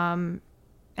and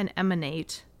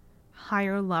emanate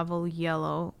higher level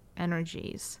yellow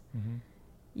energies,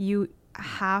 you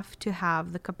have to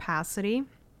have the capacity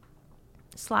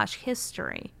 /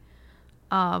 history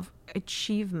of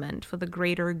achievement for the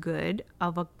greater good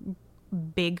of a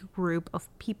big group of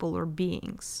people or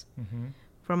beings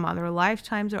from other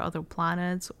lifetimes or other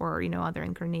planets or, other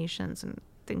incarnations and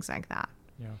things like that.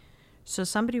 Yeah. So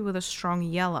somebody with a strong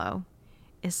yellow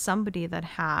is somebody that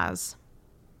has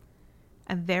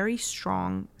a very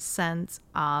strong sense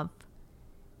of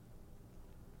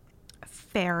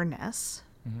fairness,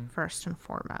 first and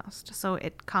foremost. So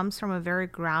it comes from a very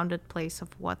grounded place of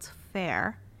what's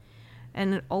fair,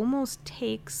 and it almost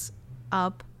takes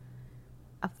up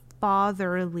a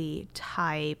fatherly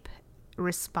type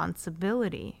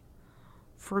responsibility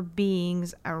for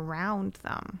beings around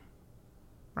them,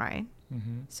 right?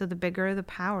 So the bigger the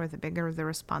power, the bigger the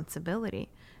responsibility.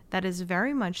 That is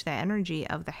very much the energy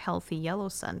of the healthy yellow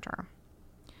center,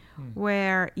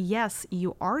 where yes,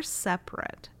 you are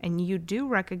separate and you do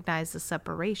recognize the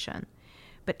separation,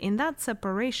 but in that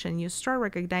separation you start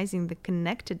recognizing the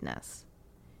connectedness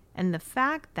and the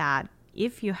fact that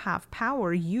if you have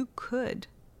power, you could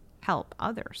help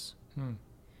others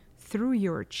through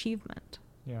your achievement.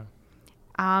 Yeah.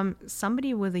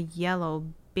 Somebody with a yellow,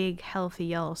 big, healthy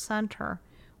yellow center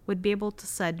would be able to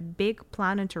set big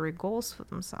planetary goals for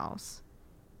themselves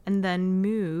and then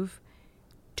move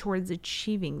towards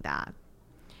achieving that.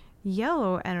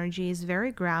 Yellow energy is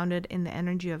very grounded in the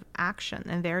energy of action,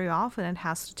 and very often it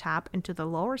has to tap into the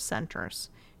lower centers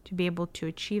to be able to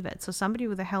achieve it. So somebody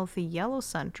with a healthy yellow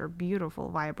center, beautiful,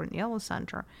 vibrant yellow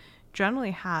center,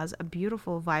 generally has a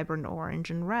beautiful, vibrant orange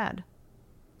and red.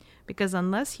 Because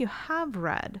unless you have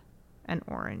red and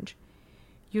orange,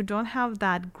 you don't have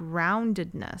that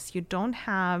groundedness. You don't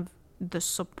have the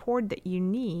support that you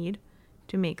need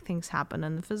to make things happen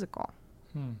in the physical.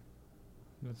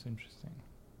 That's interesting.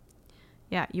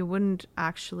 Yeah, you wouldn't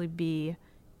actually be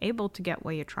able to get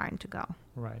where you're trying to go.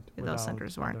 Right. If those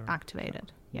centers weren't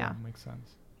activated. Yeah. Makes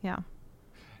sense. Yeah.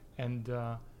 And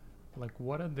like,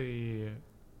 what are the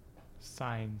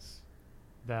signs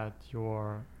that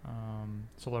your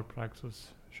solar plexus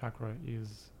chakra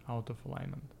is out of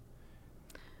alignment?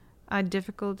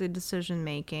 Difficulty decision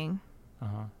making.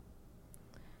 Uh-huh.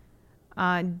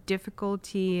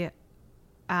 Difficulty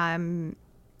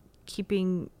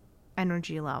keeping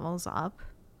energy levels up.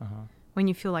 Uh-huh. when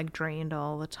you feel like drained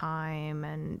all the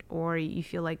time, or you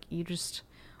feel like you just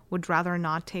would rather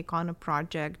not take on a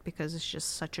project because it's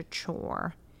just such a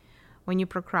chore, when you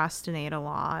procrastinate a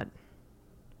lot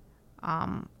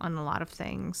on a lot of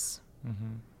things,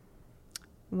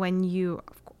 when you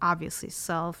obviously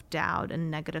self-doubt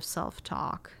and negative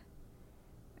self-talk,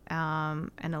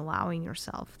 and allowing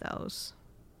yourself those,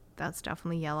 that's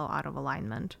definitely yellow out of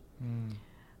alignment.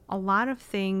 A lot of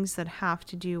things that have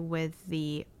to do with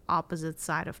the opposite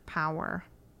side of power,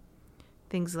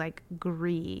 things like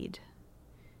greed,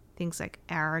 things like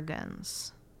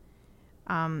arrogance,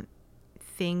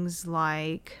 things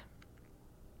like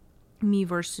me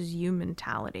versus you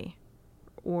mentality,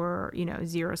 or,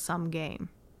 zero-sum game.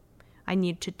 I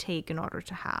need to take in order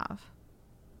to have.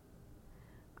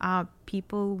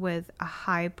 People with a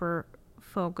hyper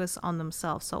focus on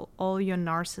themselves, so all your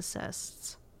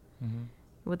narcissists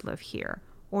would live here,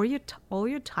 or all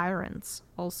your tyrants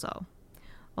also.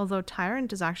 Although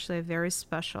tyrant is actually a very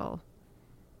special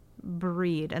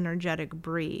breed, energetic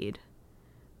breed,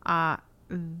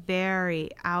 very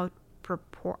out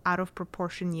of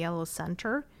proportion yellow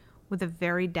center with a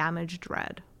very damaged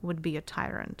red would be a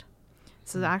tyrant.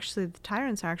 So actually, the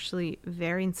tyrants are actually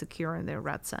very insecure in their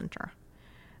red center.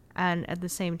 And at the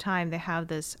same time, they have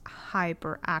this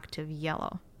hyperactive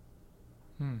yellow.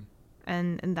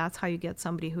 And that's how you get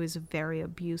somebody who is very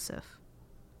abusive.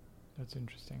 That's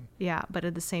interesting. Yeah, but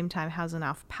at the same time has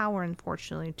enough power,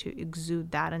 unfortunately, to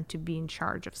exude that and to be in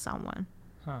charge of someone.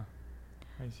 I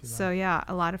see that. So yeah,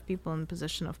 a lot of people in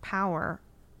position of power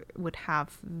would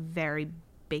have very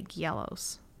big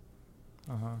yellows.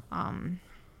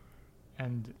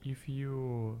 And if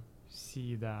you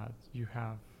see that you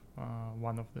have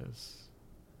one of these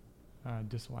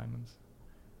disalignments,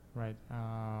 right?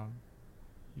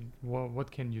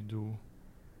 What can you do?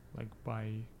 Like,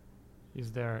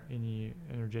 is there any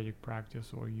energetic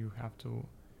practice, or you have to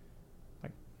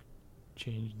like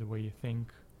change the way you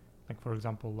think? Like, for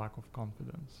example, lack of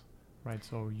confidence, right?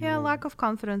 So lack of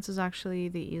confidence is actually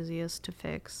the easiest to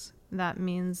fix. That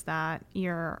means that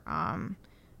you're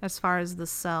as far as the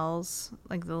cells,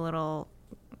 like the little,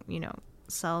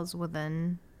 cells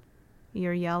within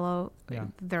your yellow,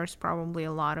 there's probably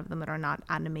a lot of them that are not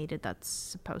animated that's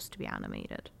supposed to be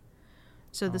animated.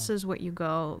 So this is what you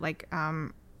go, like,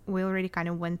 we already kind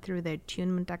of went through the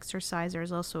attunement exercise.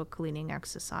 There's also a cleaning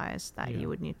exercise that you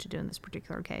would need to do in this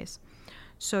particular case.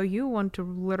 So you want to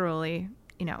literally,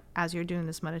 as you're doing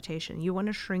this meditation, you want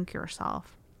to shrink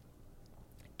yourself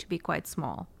to be quite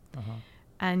small.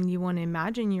 And you want to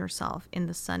imagine yourself in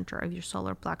the center of your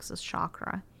solar plexus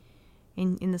chakra,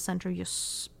 in the center of your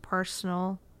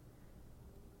personal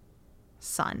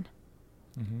sun,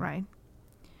 right?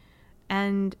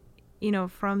 And,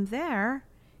 from there,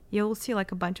 you'll see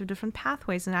like a bunch of different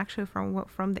pathways. And actually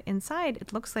from the inside,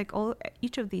 it looks like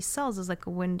each of these cells is like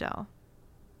a window.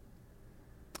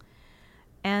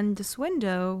 And this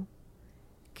window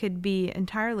could be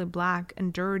entirely black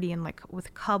and dirty and like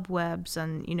with cobwebs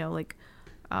and,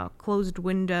 closed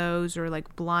windows or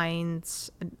like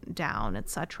blinds down,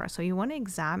 etc. So you want to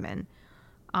examine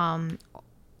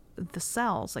the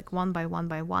cells like one by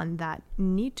one that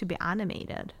need to be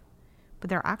animated, but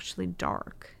they're actually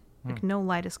dark, like no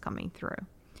light is coming through,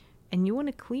 and you want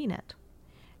to clean it.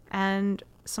 And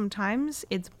sometimes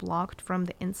it's blocked from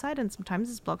the inside and sometimes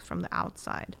it's blocked from the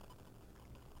outside.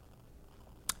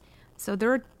 So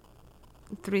there are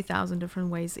 3,000 different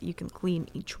ways that you can clean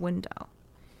each window.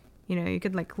 You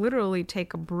could like literally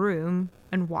take a broom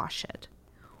and wash it.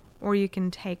 Or you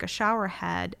can take a shower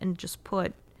head and just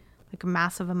put like a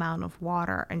massive amount of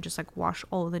water and just like wash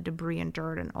all the debris and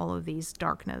dirt and all of these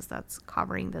darkness that's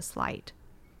covering this light.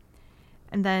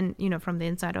 And then, from the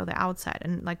inside or the outside.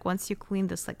 And like once you clean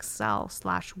this like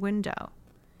cell/window,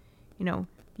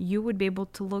 you would be able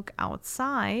to look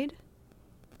outside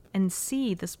and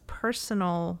see this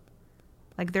personal,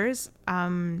 like there's,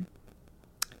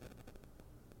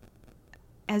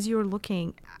 as you're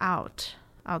looking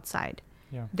outside,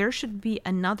 there should be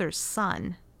another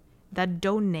sun that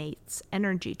donates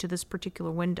energy to this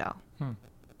particular window.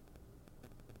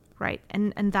 Right?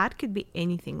 And that could be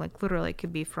anything, like literally it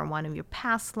could be from one of your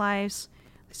past lives,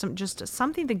 just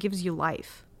something that gives you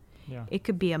life. It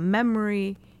could be a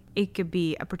memory, it could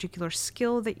be a particular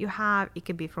skill that you have, it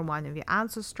could be from one of your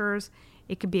ancestors,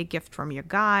 it could be a gift from your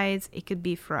guides, it could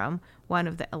be from one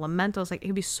of the elementals. Like it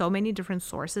could be so many different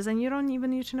sources, and you don't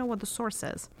even need to know what the source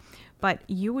is. But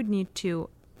you would need to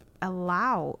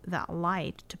allow that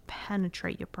light to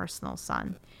penetrate your personal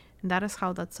sun. And that is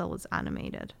how that cell is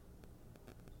animated.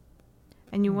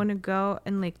 And you want to go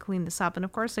and like clean this up. And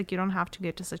of course, like you don't have to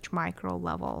get to such micro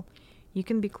level. you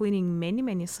can be cleaning many,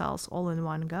 many cells all in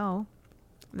one go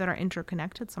that are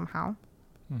interconnected somehow.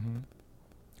 Mm-hmm.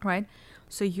 Right?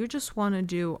 So you just want to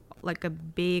do like a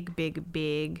big, big,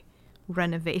 big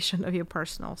renovation of your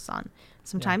personal sun.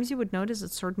 Sometimes you would notice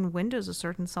that certain windows or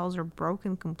certain cells are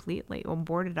broken completely or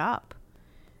boarded up.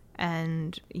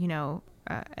 And,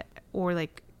 or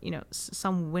like,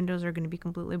 some windows are going to be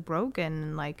completely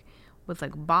broken, like with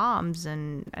like bombs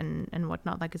and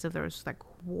whatnot, like as if there was like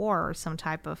war or some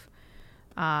type of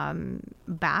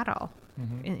battle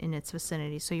in its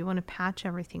vicinity. So you want to patch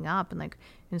everything up and like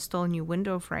install new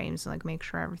window frames and like make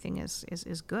sure everything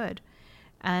is good.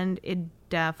 And it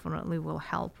definitely will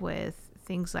help with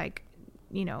things like,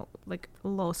 like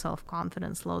low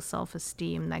self-confidence, low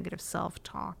self-esteem, negative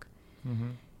self-talk. Mm-hmm.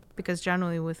 Because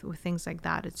generally with things like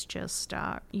that, it's just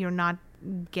you're not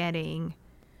getting,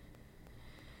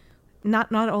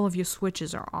 not all of your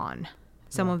switches are on.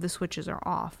 Some of the switches are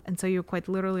off. And so you quite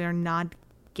literally are not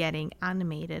getting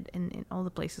animated in all the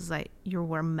places that you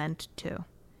were meant to.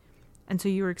 And so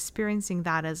you're experiencing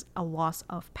that as a loss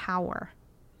of power.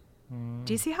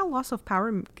 Do you see how loss of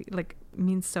power like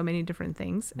means so many different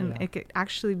things? And it could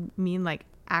actually mean like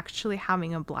actually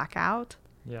having a blackout.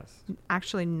 Yes.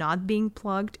 Actually not being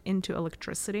plugged into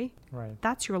electricity. Right.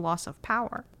 That's your loss of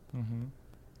power. Mm-hmm.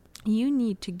 You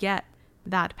need to get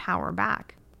that power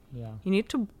back. Yeah. You need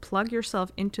to plug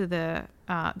yourself into the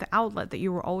outlet that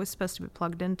you were always supposed to be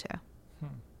plugged into.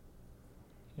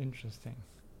 Interesting.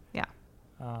 Yeah.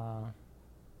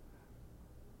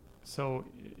 So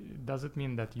does it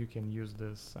mean that you can use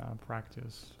this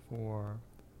practice for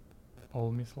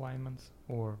all misalignments,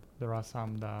 or there are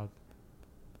some that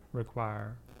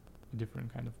require a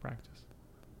different kind of practice?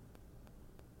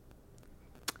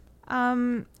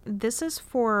 This is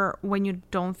for when you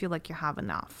don't feel like you have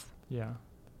enough. Yeah.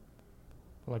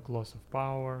 Like loss of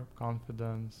power,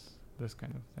 confidence, this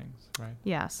kind of things, right?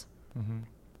 Yes. Mm-hmm.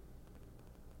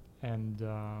 And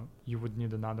you would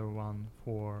need another one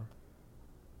for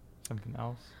something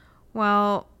else?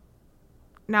 Well,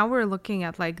 now we're looking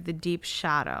at like the deep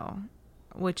shadow,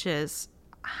 which is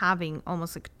having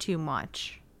almost like too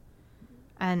much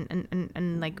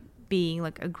and like being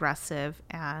like aggressive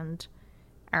and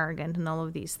arrogant and all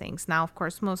of these things. Now, of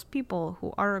course, most people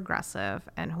who are aggressive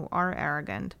and who are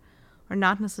arrogant are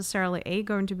not necessarily A,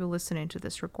 going to be listening to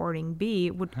this recording,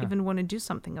 B, would even want to do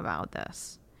something about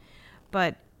this.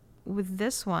 But with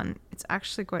this one, it's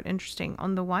actually quite interesting.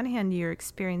 On the one hand, you're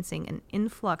experiencing an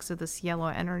influx of this yellow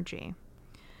energy.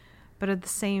 But at the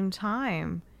same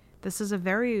time, this is a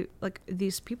very, like,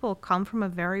 these people come from a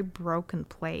very broken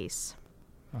place.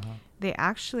 Uh-huh. They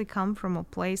actually come from a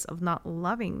place of not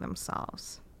loving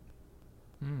themselves.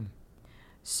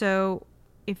 So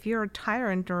if you're a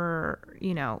tyrant or,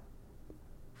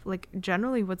 like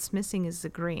generally what's missing is the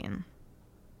green,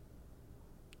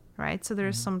 right? So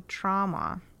there's some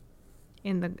trauma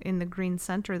in the green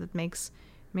center that makes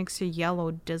your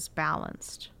yellow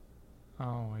disbalanced.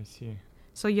 Oh, I see.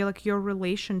 So you're like, your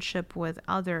relationship with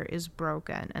other is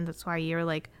broken, and that's why you're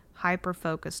like hyper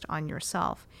focused on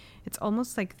yourself. It's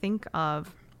almost like, think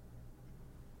of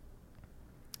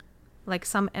like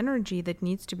some energy that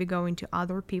needs to be going to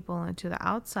other people and to the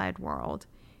outside world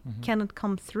cannot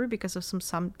come through because of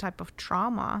some type of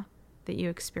trauma that you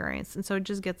experienced, and so it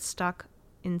just gets stuck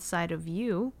inside of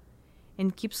you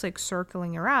and keeps like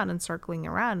circling around and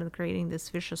creating this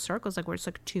vicious circles, like where it's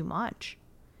like too much.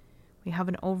 We have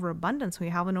an overabundance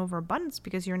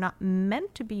because you're not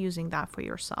meant to be using that for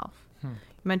yourself. You're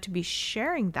meant to be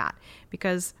sharing that,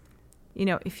 because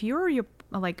if you're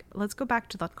like, let's go back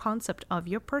to that concept of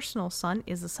your personal sun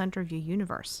is the center of your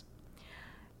universe.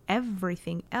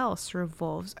 Everything else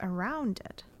revolves around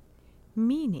it.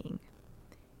 Meaning,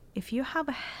 if you have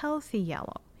a healthy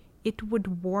yellow, it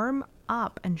would warm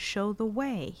up and show the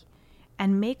way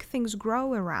and make things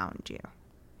grow around you.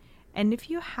 And if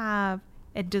you have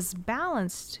a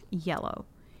disbalanced yellow,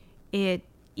 it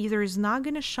either is not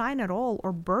going to shine at all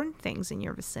or burn things in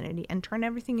your vicinity and turn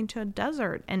everything into a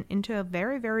desert and into a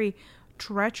very, very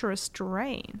treacherous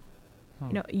terrain.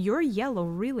 Your yellow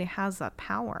really has that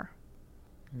power.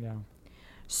 Yeah.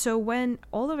 So when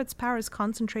all of its power is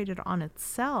concentrated on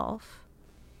itself,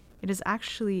 it is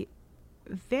actually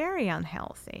very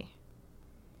unhealthy.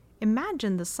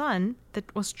 Imagine the sun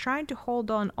that was trying to hold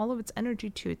on all of its energy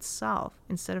to itself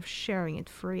instead of sharing it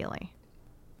freely.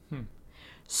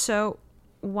 So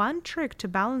one trick to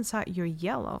balance out your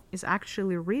yellow is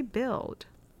actually rebuild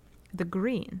the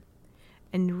green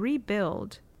and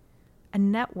rebuild a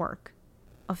network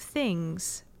of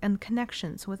things and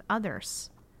connections with others,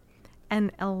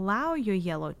 and allow your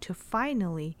yellow to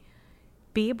finally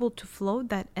be able to flow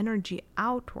that energy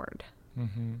outward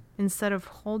instead of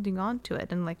holding on to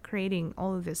it and like creating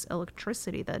all of this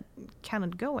electricity that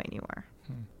cannot go anywhere.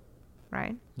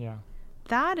 Right? Yeah.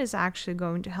 That is actually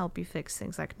going to help you fix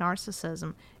things like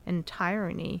narcissism and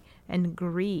tyranny and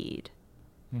greed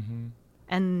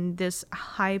and this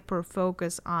hyper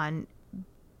focus on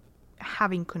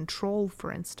having control,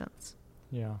 for instance.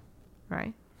 Yeah.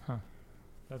 Right?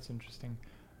 That's interesting.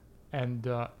 And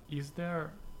is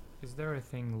there a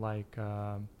thing like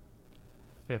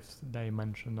fifth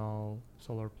dimensional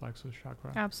solar plexus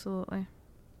chakra? Absolutely.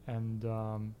 And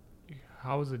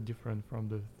how is it different from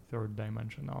the third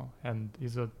dimensional? And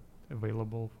is it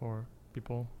available for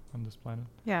people on this planet?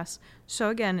 Yes. So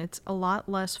again, it's a lot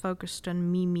less focused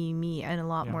on me, and a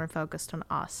lot more focused on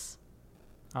us.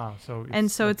 So it's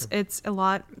and so like it's a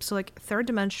lot. So like third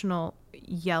dimensional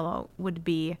yellow would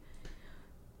be,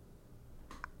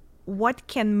 what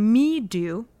can me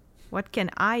do? What can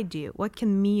I do? What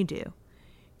can me do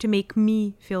to make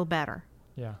me feel better?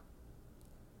 Yeah.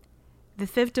 The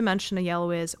fifth dimensional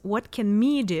yellow is, what can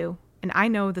me do? And I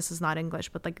know this is not English,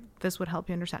 but like this would help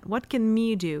you understand. What can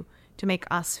me do to make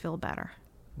us feel better?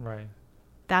 Right.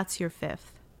 That's your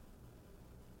fifth.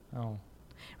 Oh.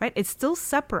 Right? It's still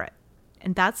separate.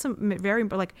 And that's very,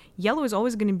 like, yellow is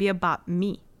always going to be about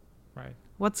me. Right.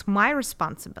 What's my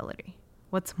responsibility?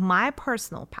 What's my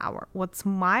personal power? What's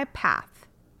my path?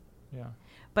 Yeah.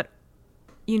 But,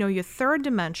 your third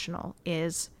dimensional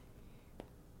is,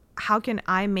 how can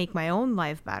I make my own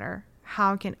life better?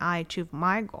 How can I achieve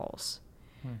my goals?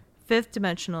 Fifth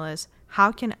dimensional is,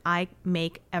 how can I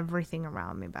make everything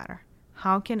around me better?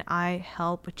 How can I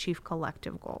help achieve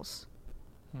collective goals?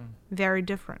 Very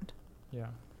different. Yeah,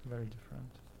 very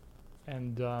different.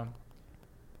 And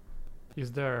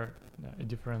is there a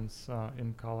difference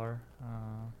in color?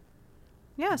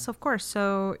 Yes, of course.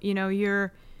 So,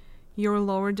 your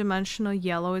lower dimensional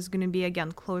yellow is going to be,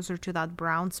 again, closer to that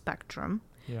brown spectrum.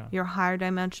 Yeah. Your higher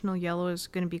dimensional yellow is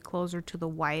going to be closer to the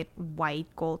white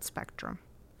gold spectrum.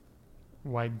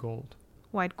 White gold.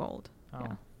 White gold. Oh,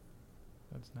 yeah.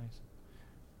 That's nice.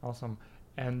 Awesome.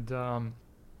 And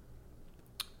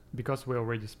because we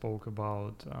already spoke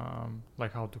about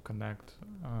like how to connect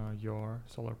your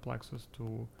solar plexus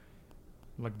to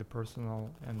like the personal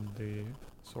and the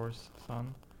source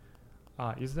sun,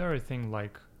 is there a thing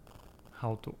like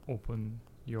how to open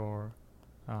your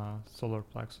solar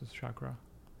plexus chakra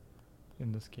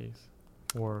in this case?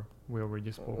 Or we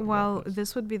already spoke Well, about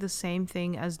this would be the same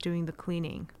thing as doing the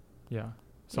cleaning. Yeah.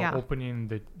 So Yeah. opening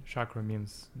the chakra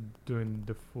means doing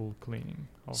the full cleaning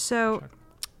of So- the chakra.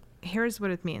 Here's what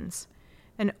it means.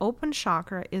 An open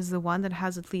chakra is the one that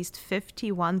has at least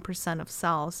 51% of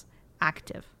cells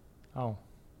active. Oh,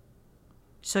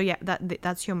 So yeah,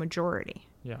 that's your majority.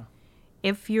 yeah.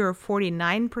 If you're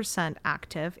 49%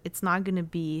 active, it's not going to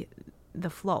be the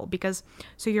flow, because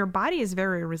so your body is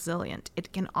very resilient.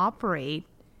 It can operate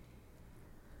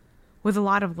with a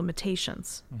lot of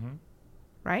limitations. Mm-hmm.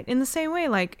 Right? In the same way,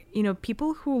 like,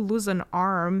 people who lose an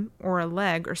arm or a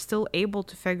leg are still able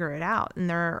to figure it out, and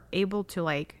they're able to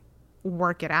like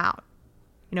work it out.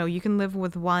 You can live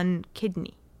with one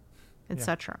kidney,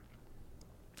 etc.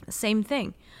 Same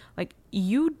thing. Like,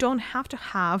 you don't have to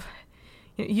have,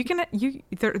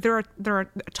 there are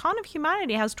a ton of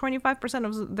humanity has 25%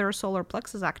 of their solar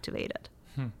plexus activated.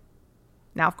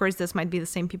 Now, of course, this might be the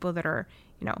same people that are,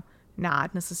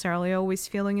 not necessarily always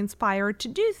feeling inspired to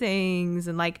do things,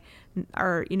 and like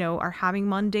are having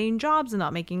mundane jobs and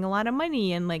not making a lot of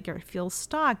money, and like feel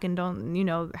stuck and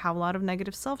don't have a lot of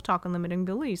negative self-talk and limiting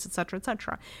beliefs, etc.,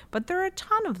 etc. But there are a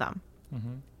ton of them.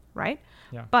 Right?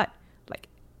 Yeah. But like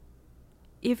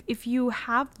if you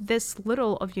have this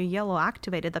little of your yellow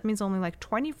activated, that means only like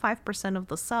 25% of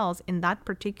the cells in that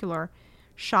particular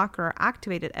chakra are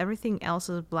activated. Everything else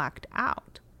is blacked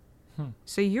out.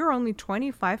 So you're only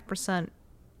 25%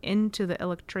 into the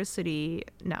electricity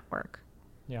network.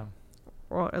 Yeah.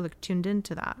 Or like tuned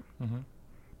into that. Mm-hmm.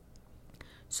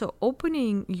 So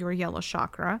opening your yellow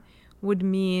chakra would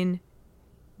mean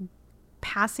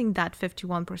passing that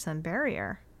 51%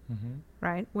 barrier,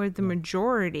 right? Where the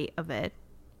majority of it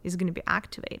is going to be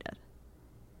activated.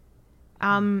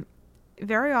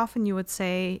 Very often you would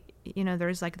say,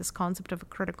 there's like this concept of a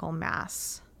critical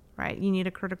mass, right? You need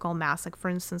a critical mass. Like, for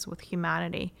instance, with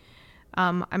humanity,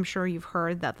 I'm sure you've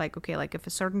heard that, like, okay, like if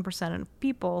a certain percent of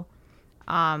people,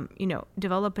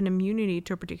 develop an immunity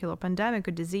to a particular pandemic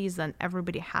or disease, then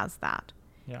everybody has that.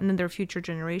 Yeah. And then their future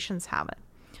generations have it.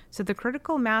 So the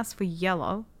critical mass for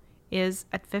yellow is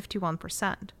at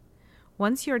 51%.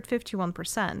 Once you're at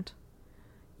 51%,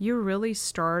 you really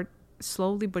start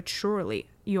slowly but surely,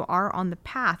 you are on the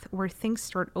path where things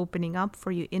start opening up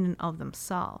for you in and of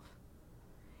themselves.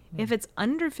 If it's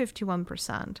under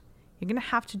 51%, you're going to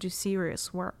have to do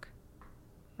serious work,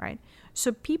 right?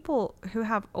 So people who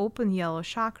have open yellow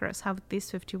chakras have at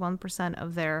least 51%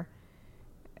 of their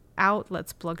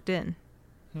outlets plugged in.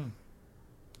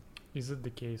 Is it the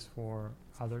case for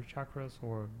other chakras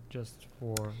or just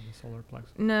for the solar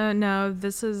plexus? No,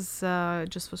 this is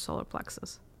just for solar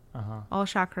plexus. Uh-huh. All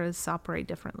chakras operate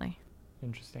differently.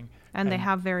 Interesting. And they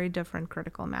have very different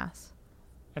critical mass.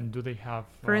 And do they have...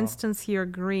 For instance, here,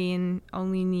 green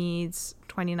only needs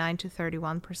 29 to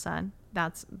 31%.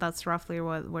 That's roughly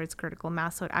where its critical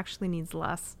mass, so it actually needs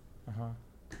less. Uh-huh.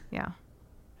 Yeah.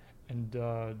 And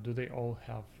do they all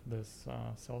have this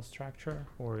cell structure,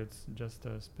 or it's just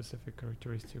a specific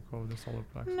characteristic of the solar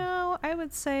plexus? No, I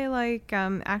would say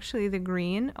actually the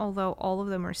green, although all of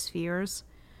them are spheres,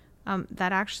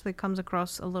 that actually comes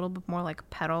across a little bit more like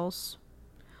petals.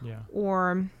 Yeah.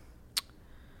 Or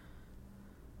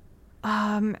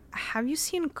have you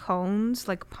seen cones,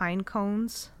 like pine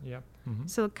cones? Yep. Mm-hmm.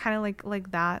 So kind of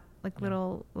like that, like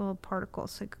little different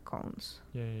like cones.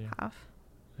 Yeah. Have.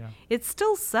 Yeah. It's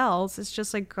still cells. It's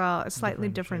just like a slightly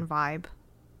different vibe.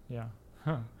 Yeah.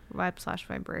 Huh.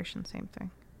 Vibe/vibration, same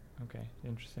thing. Okay,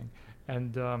 interesting.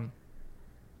 And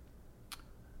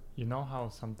you know how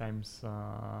sometimes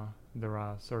there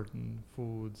are certain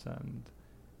foods and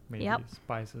maybe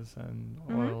spices and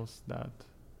oils that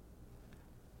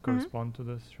correspond to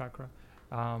this chakra.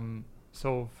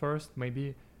 So first,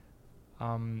 maybe,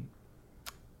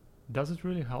 does it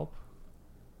really help,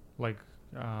 like,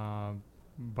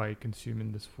 by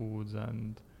consuming these foods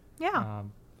and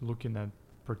looking at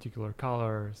particular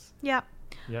colors? Yeah.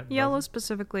 Yeah. Yellow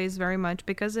specifically is very much,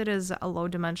 because it is a low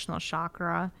dimensional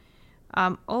chakra.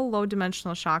 All low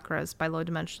dimensional chakras, by low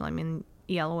dimensional I mean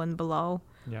yellow and below,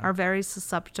 are very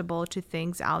susceptible to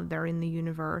things out there in the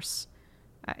universe,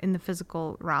 in the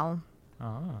physical realm.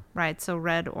 Right, so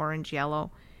red, orange,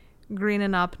 yellow. Green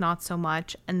and up, not so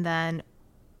much. And then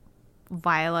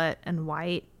violet and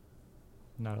white.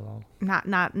 Not at all.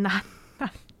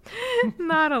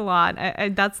 Not a lot.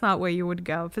 That's not where you would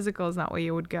go. Physical is not where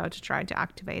you would go to try to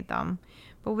activate them.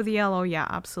 But with yellow, yeah,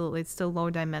 absolutely. It's still low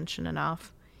dimension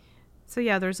enough. So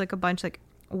yeah, there's like a bunch, like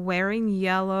wearing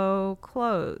yellow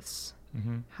clothes,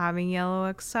 having yellow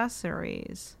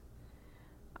accessories.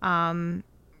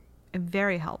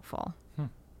 Very helpful.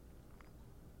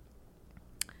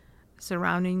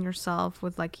 Surrounding yourself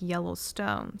with like yellow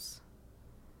stones.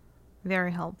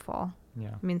 Very helpful.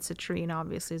 Yeah. I mean, citrine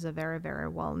obviously is a very, very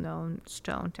well-known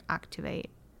stone to activate.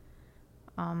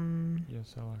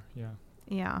 Yeah.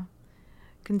 Yeah.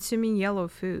 Consuming yellow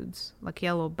foods, like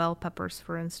yellow bell peppers,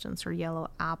 for instance, or yellow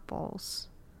apples.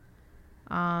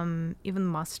 Even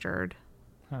mustard.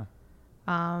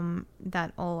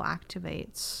 That all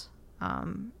activates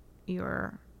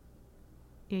your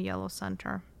yellow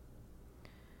center.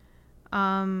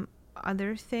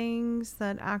 Other things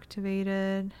that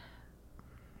activated...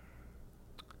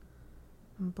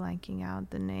 I'm blanking out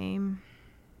the name.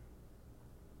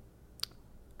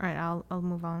 All right, I'll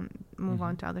move on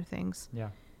to other things. Yeah.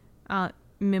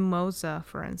 Mimosa,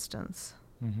 for instance.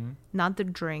 Not the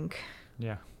drink.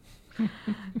 Yeah.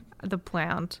 The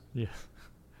plant.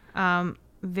 Yeah.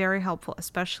 Very helpful,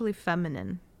 especially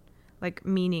feminine. Like,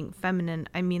 meaning feminine,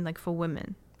 I mean like for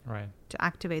women. Right. To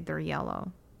activate their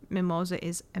yellow. Mimosa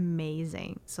is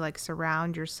amazing. So like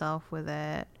surround yourself with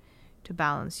it to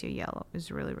balance your yellow is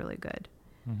really, really good.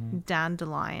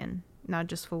 Dandelion, not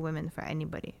just for women, for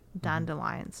anybody.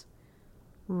 Dandelions,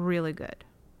 really good.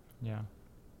 Yeah.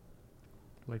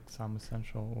 Like some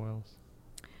essential oils.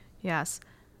 Yes.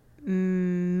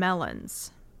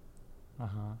 Melons.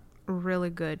 Really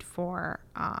good for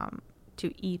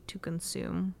to eat, to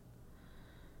consume.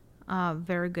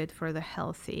 Very good for the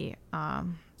healthy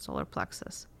solar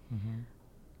plexus.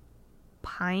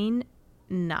 Pine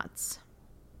nuts.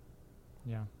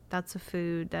 Yeah. That's a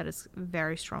food that is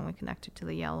very strongly connected to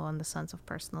the yellow and the sense of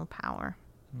personal power.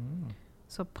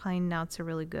 So pine nuts are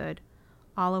really good.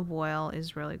 Olive oil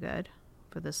is really good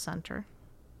for the center.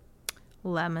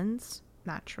 Lemons,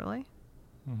 naturally.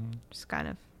 Just kind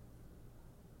of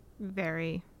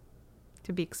very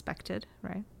to be expected,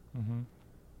 right?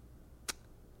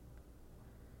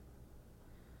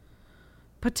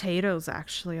 Potatoes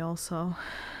actually also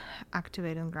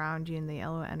activate and ground you in the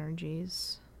yellow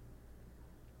energies.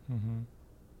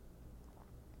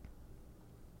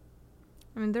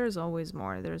 I mean, there's always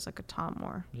more. There's like a ton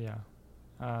more. Yeah.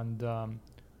 And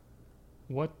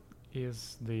what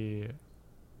is the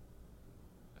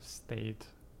state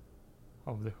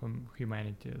of the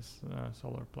humanity's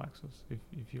solar plexus?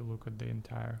 If you look at the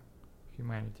entire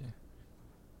humanity,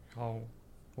 how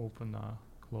open or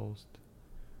closed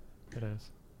it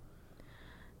is?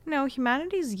 No,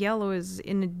 humanity's yellow is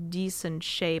in a decent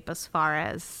shape as far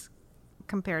as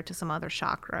compared to some other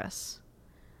chakras.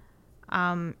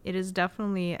 It is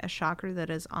definitely a chakra that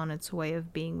is on its way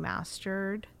of being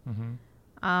mastered. Mm-hmm.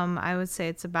 I would say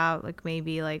it's about like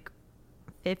maybe like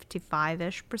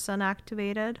 55-ish%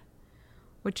 activated,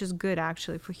 which is good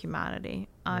actually for humanity,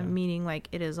 meaning like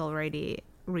it has already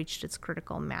reached its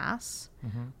critical mass,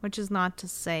 which is not to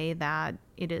say that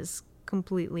it is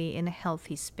completely in a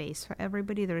healthy space for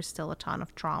everybody. There is still a ton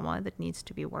of trauma that needs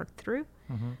to be worked through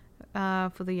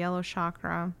for the yellow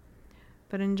chakra.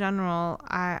 But in general,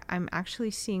 I'm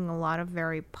actually seeing a lot of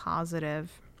very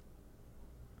positive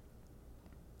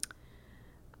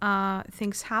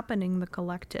things happening in the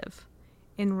collective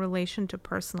in relation to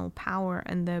personal power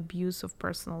and the abuse of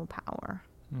personal power.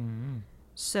 Mm-hmm.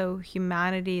 So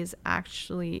humanity is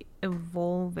actually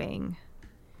evolving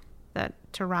that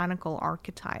tyrannical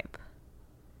archetype.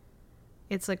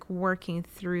 It's like working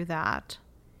through that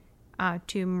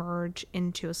to merge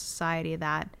into a society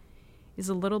that is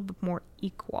a little bit more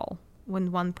equal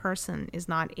when one person is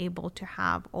not able to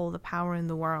have all the power in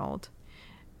the world.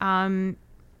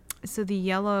 So the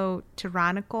yellow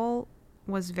tyrannical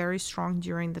was very strong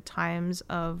during the times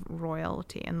of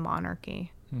royalty and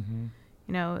monarchy. Mm-hmm.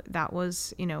 You know, that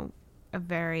was, a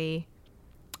very,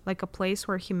 like a place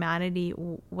where humanity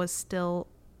was still,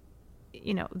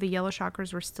 the yellow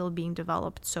chakras were still being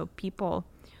developed. So people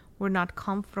were not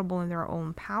comfortable in their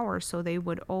own power. So they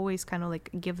would always kind of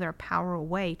like give their power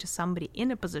away to somebody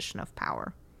in a position of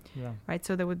power. Yeah. Right.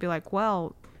 So they would be like,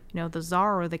 well, the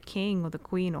czar or the king or the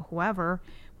queen or whoever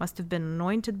must have been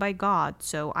anointed by God.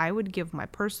 So I would give my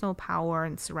personal power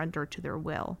and surrender to their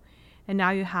will. And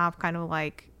now you have kind of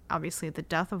like, obviously, the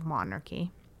death of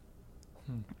monarchy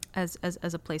as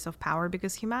a place of power,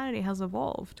 because humanity has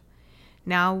evolved.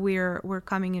 Now we're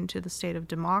coming into the state of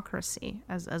democracy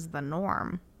as the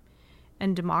norm.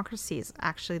 And democracy is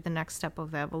actually the next step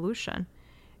of the evolution.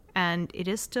 And it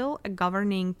is still a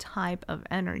governing type of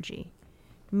energy,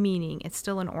 meaning it's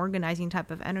still an organizing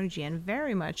type of energy, and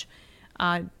very much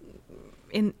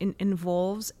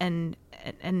involves and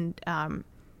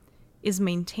is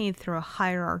maintained through a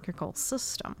hierarchical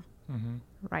system. Mm-hmm.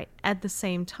 Right. At the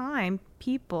same time,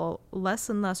 people less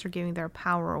and less are giving their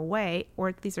power away, or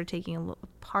at least are taking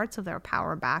parts of their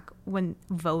power back when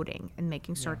voting and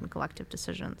making certain collective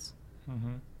decisions.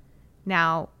 Mm-hmm.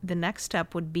 Now, the next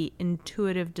step would be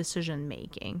intuitive decision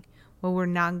making, where we're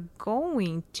not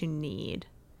going to need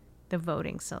the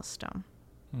voting system,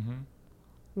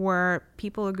 where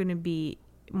people are going to be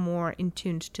more in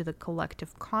tune to the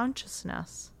collective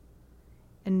consciousness.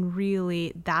 And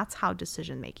really, that's how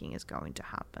decision making is going to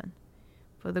happen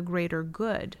for the greater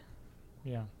good.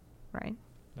 Yeah. Right?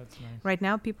 That's nice. Right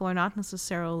now, people are not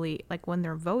necessarily, like when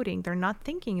they're voting, they're not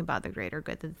thinking about the greater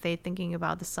good. They're thinking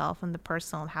about the self and the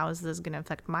personal, and how is this going to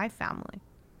affect my family?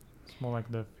 It's more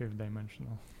like the fifth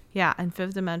dimensional. Yeah, and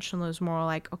fifth dimensional is more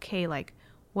like, okay, like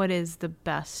what is the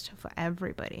best for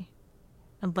everybody?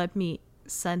 And let me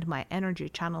send my energy,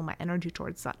 channel my energy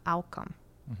towards that outcome.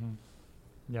 Mm-hmm.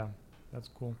 Yeah. That's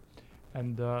cool.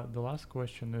 And the last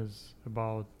question is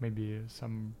about maybe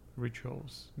some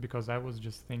rituals, because I was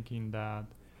just thinking that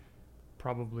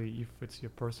probably if it's your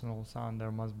personal sun, there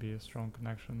must be a strong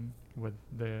connection with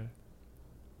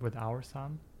our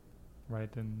sun, right?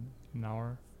 In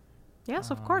our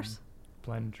yes, of course,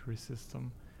 planetary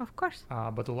system. Of course.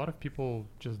 But a lot of people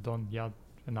just don't get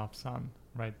enough sun,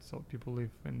 right? So people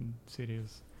live in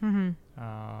cities. Mm-hmm.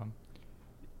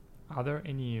 Are there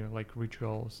any like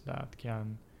rituals that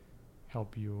can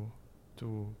help you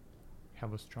to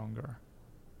have a stronger,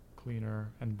 cleaner,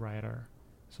 and brighter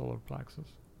solar plexus?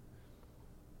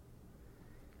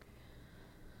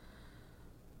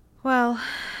 Well,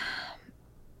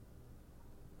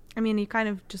 I mean, you kind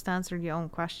of just answered your own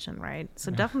question, right? So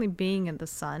definitely being in the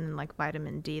sun and like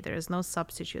vitamin D, there is no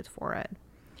substitute for it.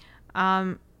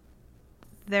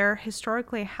 There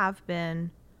historically have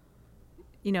been,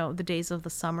 the days of the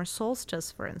summer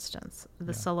solstice, for instance,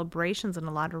 the celebrations and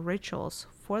a lot of rituals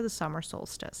for the summer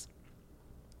solstice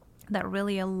that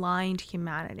really aligned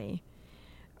humanity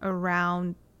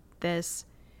around this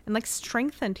and like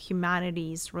strengthened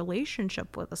humanity's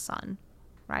relationship with the sun,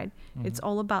 right? Mm-hmm. It's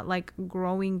all about like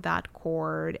growing that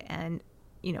cord and,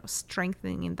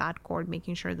 strengthening that cord,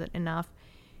 making sure that enough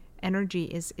energy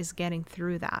is getting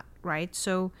through that, right?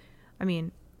 So, I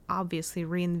mean, obviously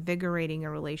reinvigorating a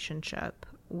relationship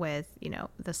with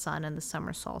the sun and the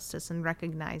summer solstice and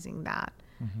recognizing that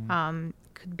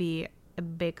could be a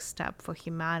big step for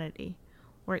humanity.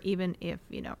 Or even if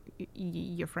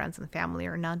your friends and family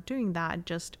are not doing that,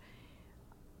 just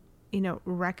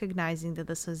recognizing that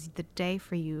this is the day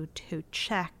for you to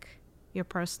check your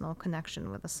personal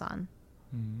connection with the sun.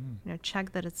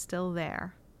 Check that it's still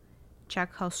there.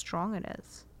 Check how strong it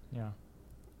is. Yeah.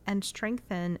 And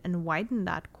strengthen and widen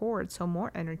that cord so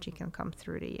more energy can come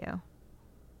through to you.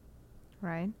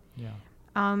 Right? Yeah.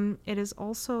 It is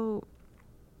also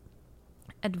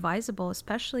advisable,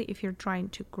 especially if you're trying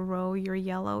to grow your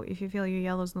yellow, if you feel your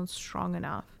yellow is not strong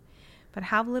enough, but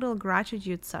have little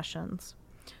gratitude sessions.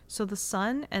 So the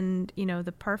sun and,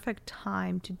 the perfect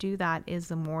time to do that is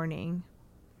the morning.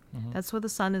 That's what the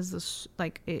sun is,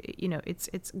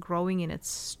 it's growing in its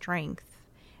strength,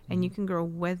 and you can grow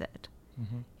with it.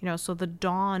 So the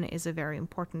dawn is a very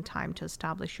important time to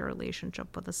establish your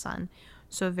relationship with the sun.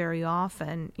 So very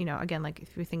often, again, like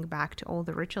if you think back to all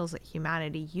the rituals that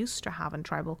humanity used to have and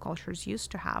tribal cultures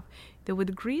used to have, they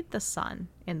would greet the sun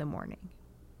in the morning.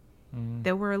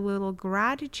 There were little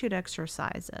gratitude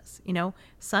exercises.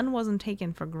 Sun wasn't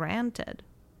taken for granted.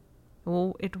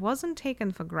 Well, it wasn't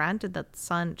taken for granted that the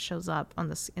sun shows up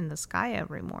in the sky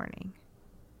every morning,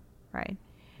 right?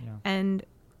 Yeah.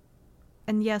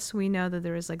 And yes, we know that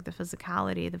there is like the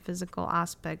physicality, the physical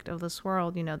aspect of this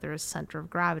world. There is center of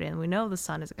gravity, and we know the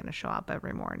sun is going to show up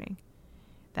every morning.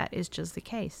 That is just the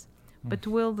case. But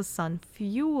will the sun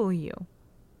fuel you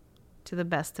to the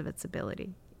best of its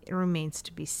ability? It remains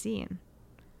to be seen.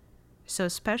 So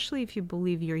especially if you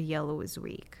believe your yellow is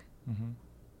weak,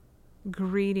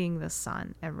 greeting the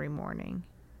sun every morning,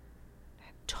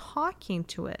 talking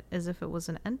to it as if it was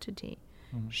an entity,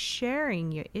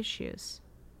 sharing your issues,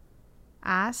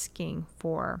 asking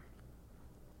for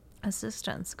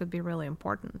assistance could be really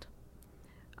important.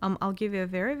 I'll give you a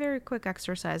very, very quick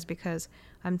exercise because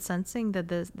I'm sensing that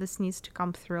this needs to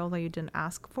come through, although you didn't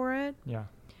ask for it. Yeah.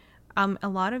 A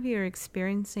lot of you are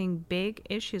experiencing big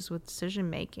issues with decision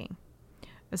making,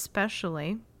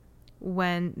 especially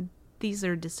when these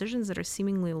are decisions that are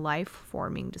seemingly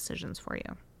life-forming decisions for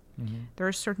you. There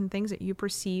are certain things that you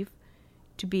perceive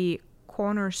to be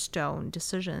cornerstone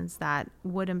decisions that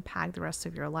would impact the rest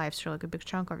of your life, so like a big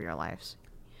chunk of your lives.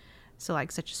 So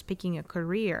like such as picking a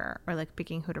career, or like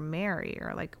picking who to marry,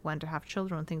 or like when to have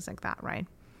children, things like that, right?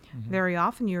 Very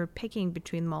often you're picking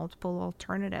between multiple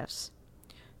alternatives.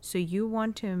 So you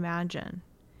want to imagine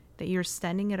that you're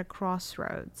standing at a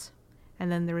crossroads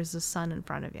and then there is the sun in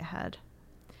front of your head.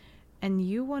 And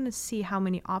you want to see how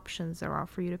many options there are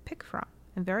for you to pick from.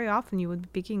 And very often you would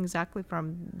be picking exactly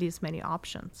from these many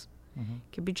options.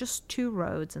 It could be just 2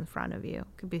 roads in front of you.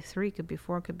 It could be 3, could be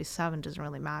 4, could be 7, doesn't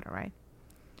really matter, right?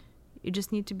 You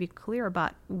just need to be clear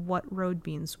about what road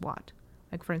means what.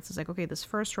 Like for instance, like, okay, this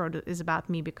first road is about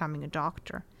me becoming a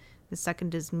doctor. The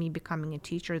second is me becoming a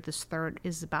teacher. This third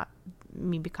is about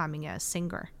me becoming a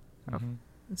singer. And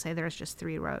say there's just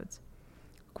 3 roads.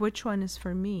 Which one is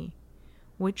for me?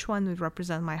 Which one would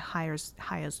represent my highest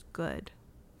good?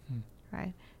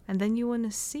 Right? And then you want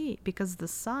to see, because the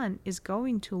sun is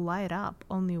going to light up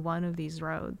only one of these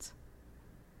roads.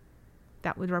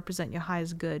 That would represent your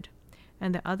highest good.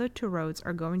 And the other 2 roads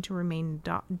are going to remain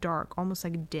dark, almost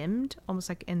like dimmed, almost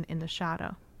like in the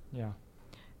shadow. Yeah.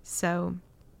 So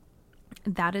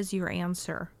that is your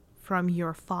answer from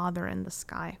your Father in the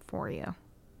sky for you.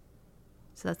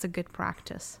 So that's a good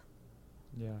practice.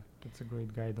 Yeah, that's a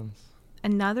great guidance.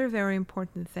 Another very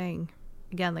important thing,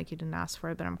 again, like you didn't ask for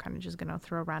it, but I'm kind of just going to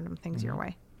throw random things your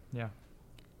way. Yeah.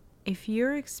 If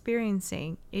you're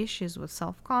experiencing issues with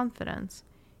self-confidence,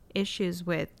 issues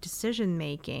with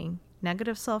decision-making,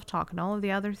 negative self-talk, and all of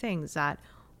the other things that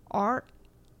are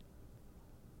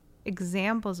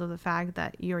examples of the fact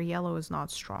that your yellow is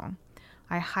not strong,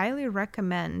 I highly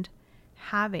recommend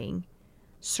having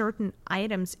certain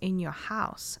items in your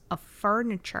house of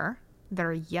furniture that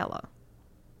are yellow.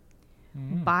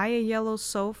 Buy a yellow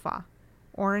sofa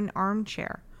or an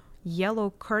armchair,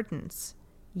 yellow curtains,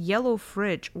 yellow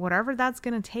fridge, whatever that's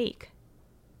going to take.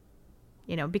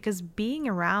 Because being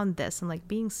around this and like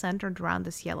being centered around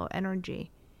this yellow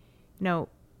energy,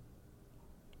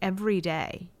 every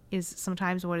day is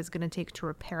sometimes what it's going to take to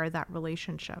repair that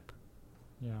relationship.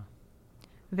 Yeah.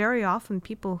 Very often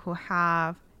people who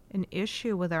have an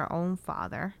issue with their own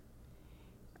father,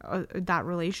 that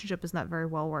relationship is not very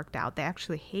well worked out. They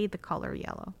actually hate the color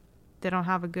yellow. They don't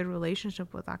have a good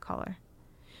relationship with that color.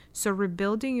 So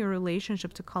rebuilding your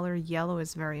relationship to color yellow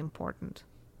is very important.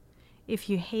 If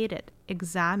you hate it,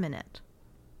 examine it.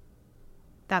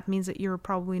 That means that you're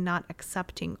probably not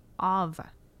accepting of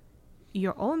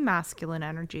your own masculine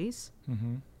energies,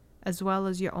 as well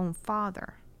as your own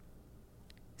father.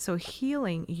 So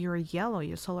healing your yellow,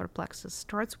 your solar plexus,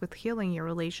 starts with healing your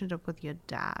relationship with your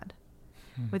dad,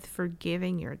 with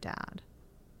forgiving your dad.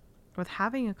 with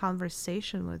having a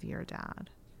conversation with your dad.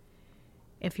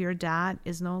 If your dad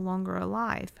is no longer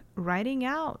alive, writing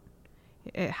out,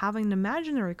 having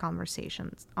imaginary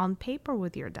conversations on paper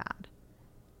with your dad.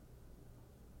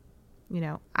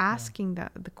 Asking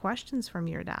the questions from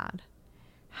your dad.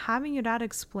 Having your dad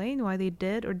explain why they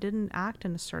did or didn't act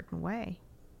in a certain way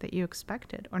that you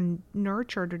expected, or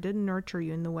nurtured or didn't nurture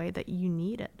you in the way that you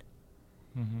needed.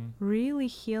 Really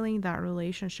healing that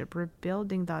relationship,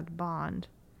 rebuilding that bond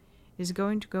is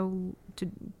going to go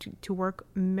to work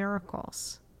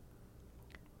miracles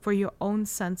for your own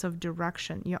sense of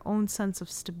direction, your own sense of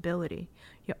stability,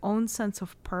 your own sense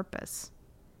of purpose,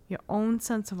 your own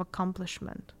sense of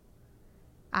accomplishment,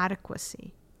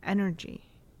 adequacy, energy,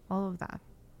 all of that.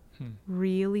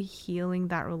 Really healing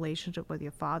that relationship with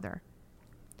your father.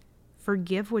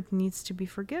 Forgive what needs to be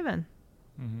forgiven.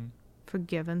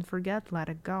 Forgive and forget, let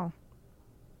it go.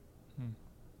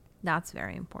 That's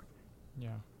very important.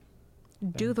 Yeah.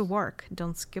 Do the work,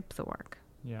 don't skip the work.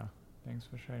 Yeah, thanks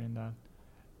for sharing that.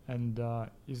 And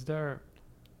is there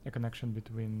a connection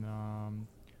between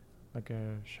like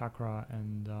a chakra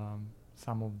and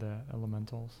some of the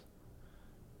elementals?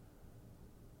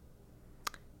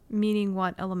 Meaning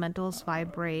what elementals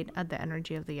vibrate at the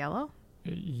energy of the yellow?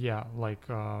 Yeah, like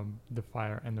the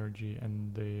fire energy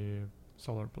and the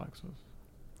solar plexus.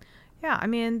 Yeah, I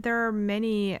mean, there are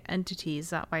many entities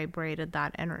that vibrated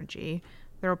that energy.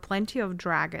 There are plenty of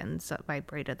dragons that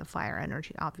vibrated the fire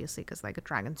energy, obviously, because like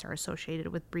dragons are associated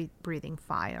with breathing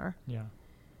fire. Yeah.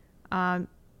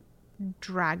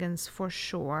 Dragons for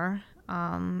sure.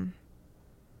 A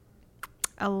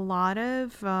lot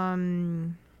of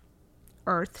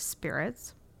earth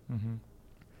spirits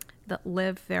that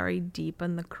live very deep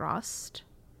in the crust,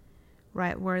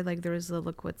 right, where like there is a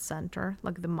liquid center,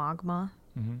 like the magma.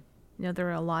 There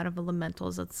are a lot of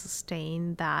elementals that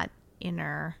sustain that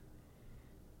inner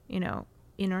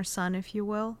sun, if you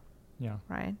will. Yeah.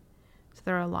 Right? So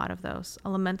there are a lot of those.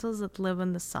 Elementals that live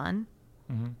in the sun.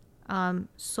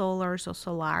 Solars or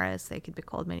Solaris, they could be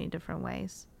called many different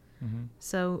ways.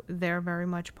 So they're very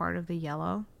much part of the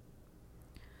yellow.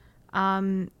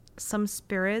 Some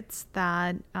spirits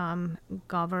that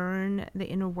govern the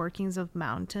inner workings of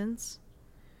mountains.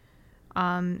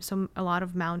 So a lot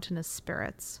of mountainous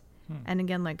spirits. And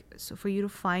again, like, so for you to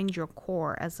find your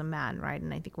core as a man, right?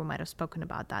 And I think we might have spoken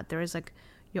about that. There is like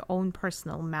your own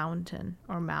personal mountain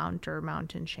or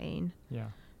mountain chain. Yeah.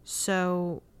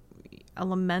 So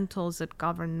elementals that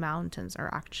govern mountains are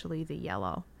actually the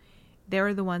yellow.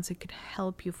 They're the ones that could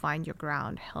help you find your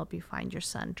ground, help you find your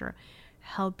center,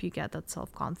 help you get that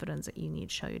self-confidence that you need,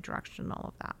 show you direction, and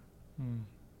all of that.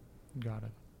 Got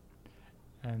it.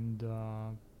 And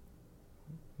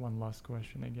one last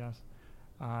question, I guess.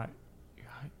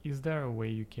 Is there a way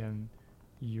you can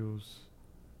use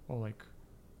or like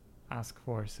ask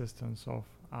for assistance of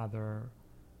other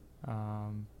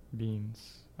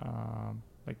beings,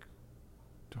 like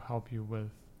to help you with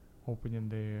opening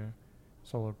the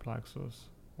solar plexus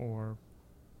or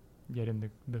getting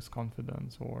this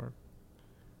confidence or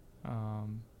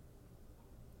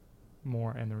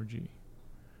more energy,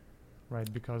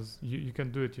 right? Because you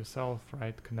can do it yourself,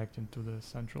 right? Connecting to the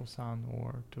central sun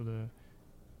or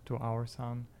to our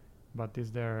sun, but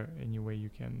is there any way you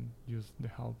can use the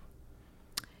help?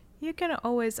 You can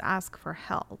always ask for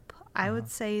help. I would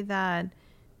say that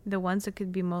the ones that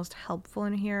could be most helpful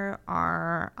in here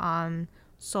are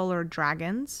solar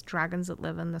dragons that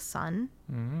live in the sun.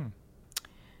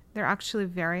 They're actually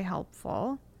very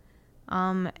helpful.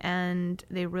 And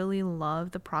they really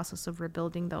love the process of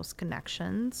rebuilding those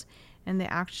connections, and they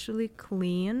actually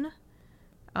clean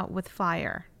with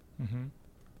fire.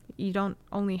 You don't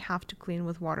only have to clean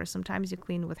with water. Sometimes you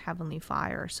clean with heavenly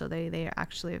fire. So they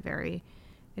actually are very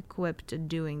equipped at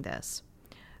doing this.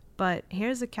 But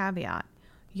here's a caveat.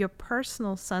 Your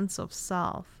personal sense of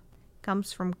self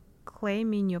comes from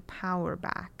claiming your power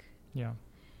back. Yeah.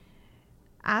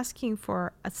 Asking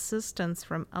for assistance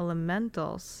from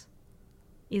elementals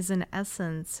is in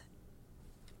essence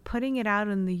putting it out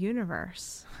in the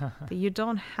universe that you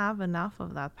don't have enough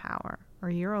of that power or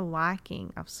you're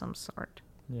lacking of some sort.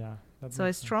 Yeah. So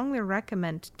I strongly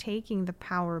recommend taking the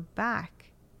power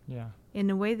back in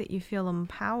a way that you feel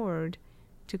empowered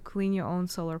to clean your own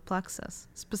solar plexus.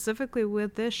 Specifically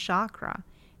with this chakra,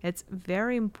 it's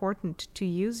very important to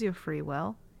use your free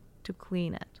will to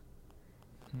clean it.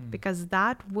 Because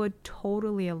that would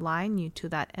totally align you to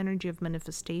that energy of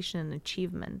manifestation and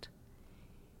achievement.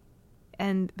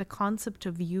 And the concept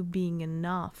of you being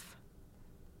enough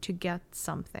to get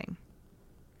something.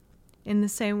 In the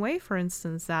same way, for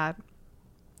instance, that,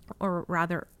 or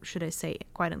rather, should I say,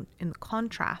 quite in the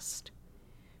contrast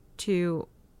to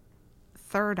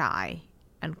third eye,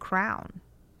 and crown.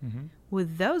 Mm-hmm.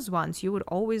 With those ones, you would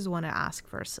always want to ask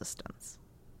for assistance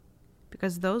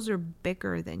because those are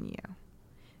bigger than you.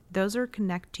 Those are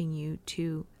connecting you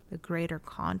to the greater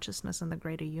consciousness and the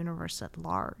greater universe at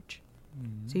large.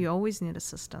 Mm-hmm. So you always need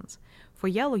assistance. For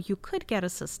yellow, you could get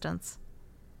assistance,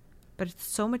 but it's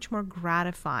so much more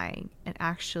gratifying and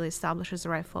actually establishes the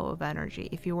right flow of energy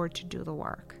if you were to do the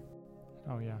work.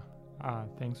 Oh yeah.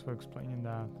 Thanks for explaining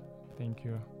that. Thank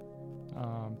you.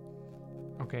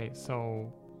 Okay,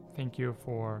 so thank you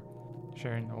for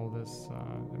sharing all this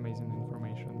amazing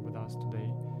information with us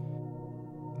today.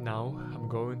 Now I'm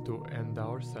going to end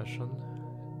our session,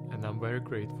 and I'm very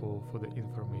grateful for the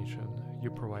information you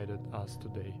provided us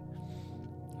today.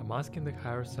 I'm asking the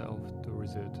higher self to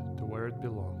visit to where it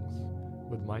belongs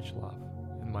with much love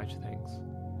and much thanks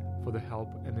for the help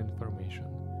and information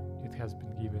it has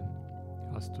been given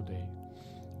us today.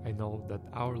 I know that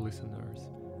our listeners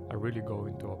are really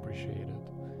going to appreciate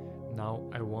it. Now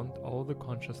I want all the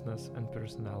consciousness and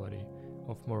personality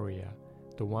of Maria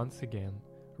to once again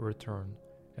return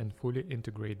and fully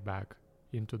integrate back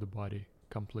into the body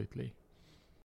completely.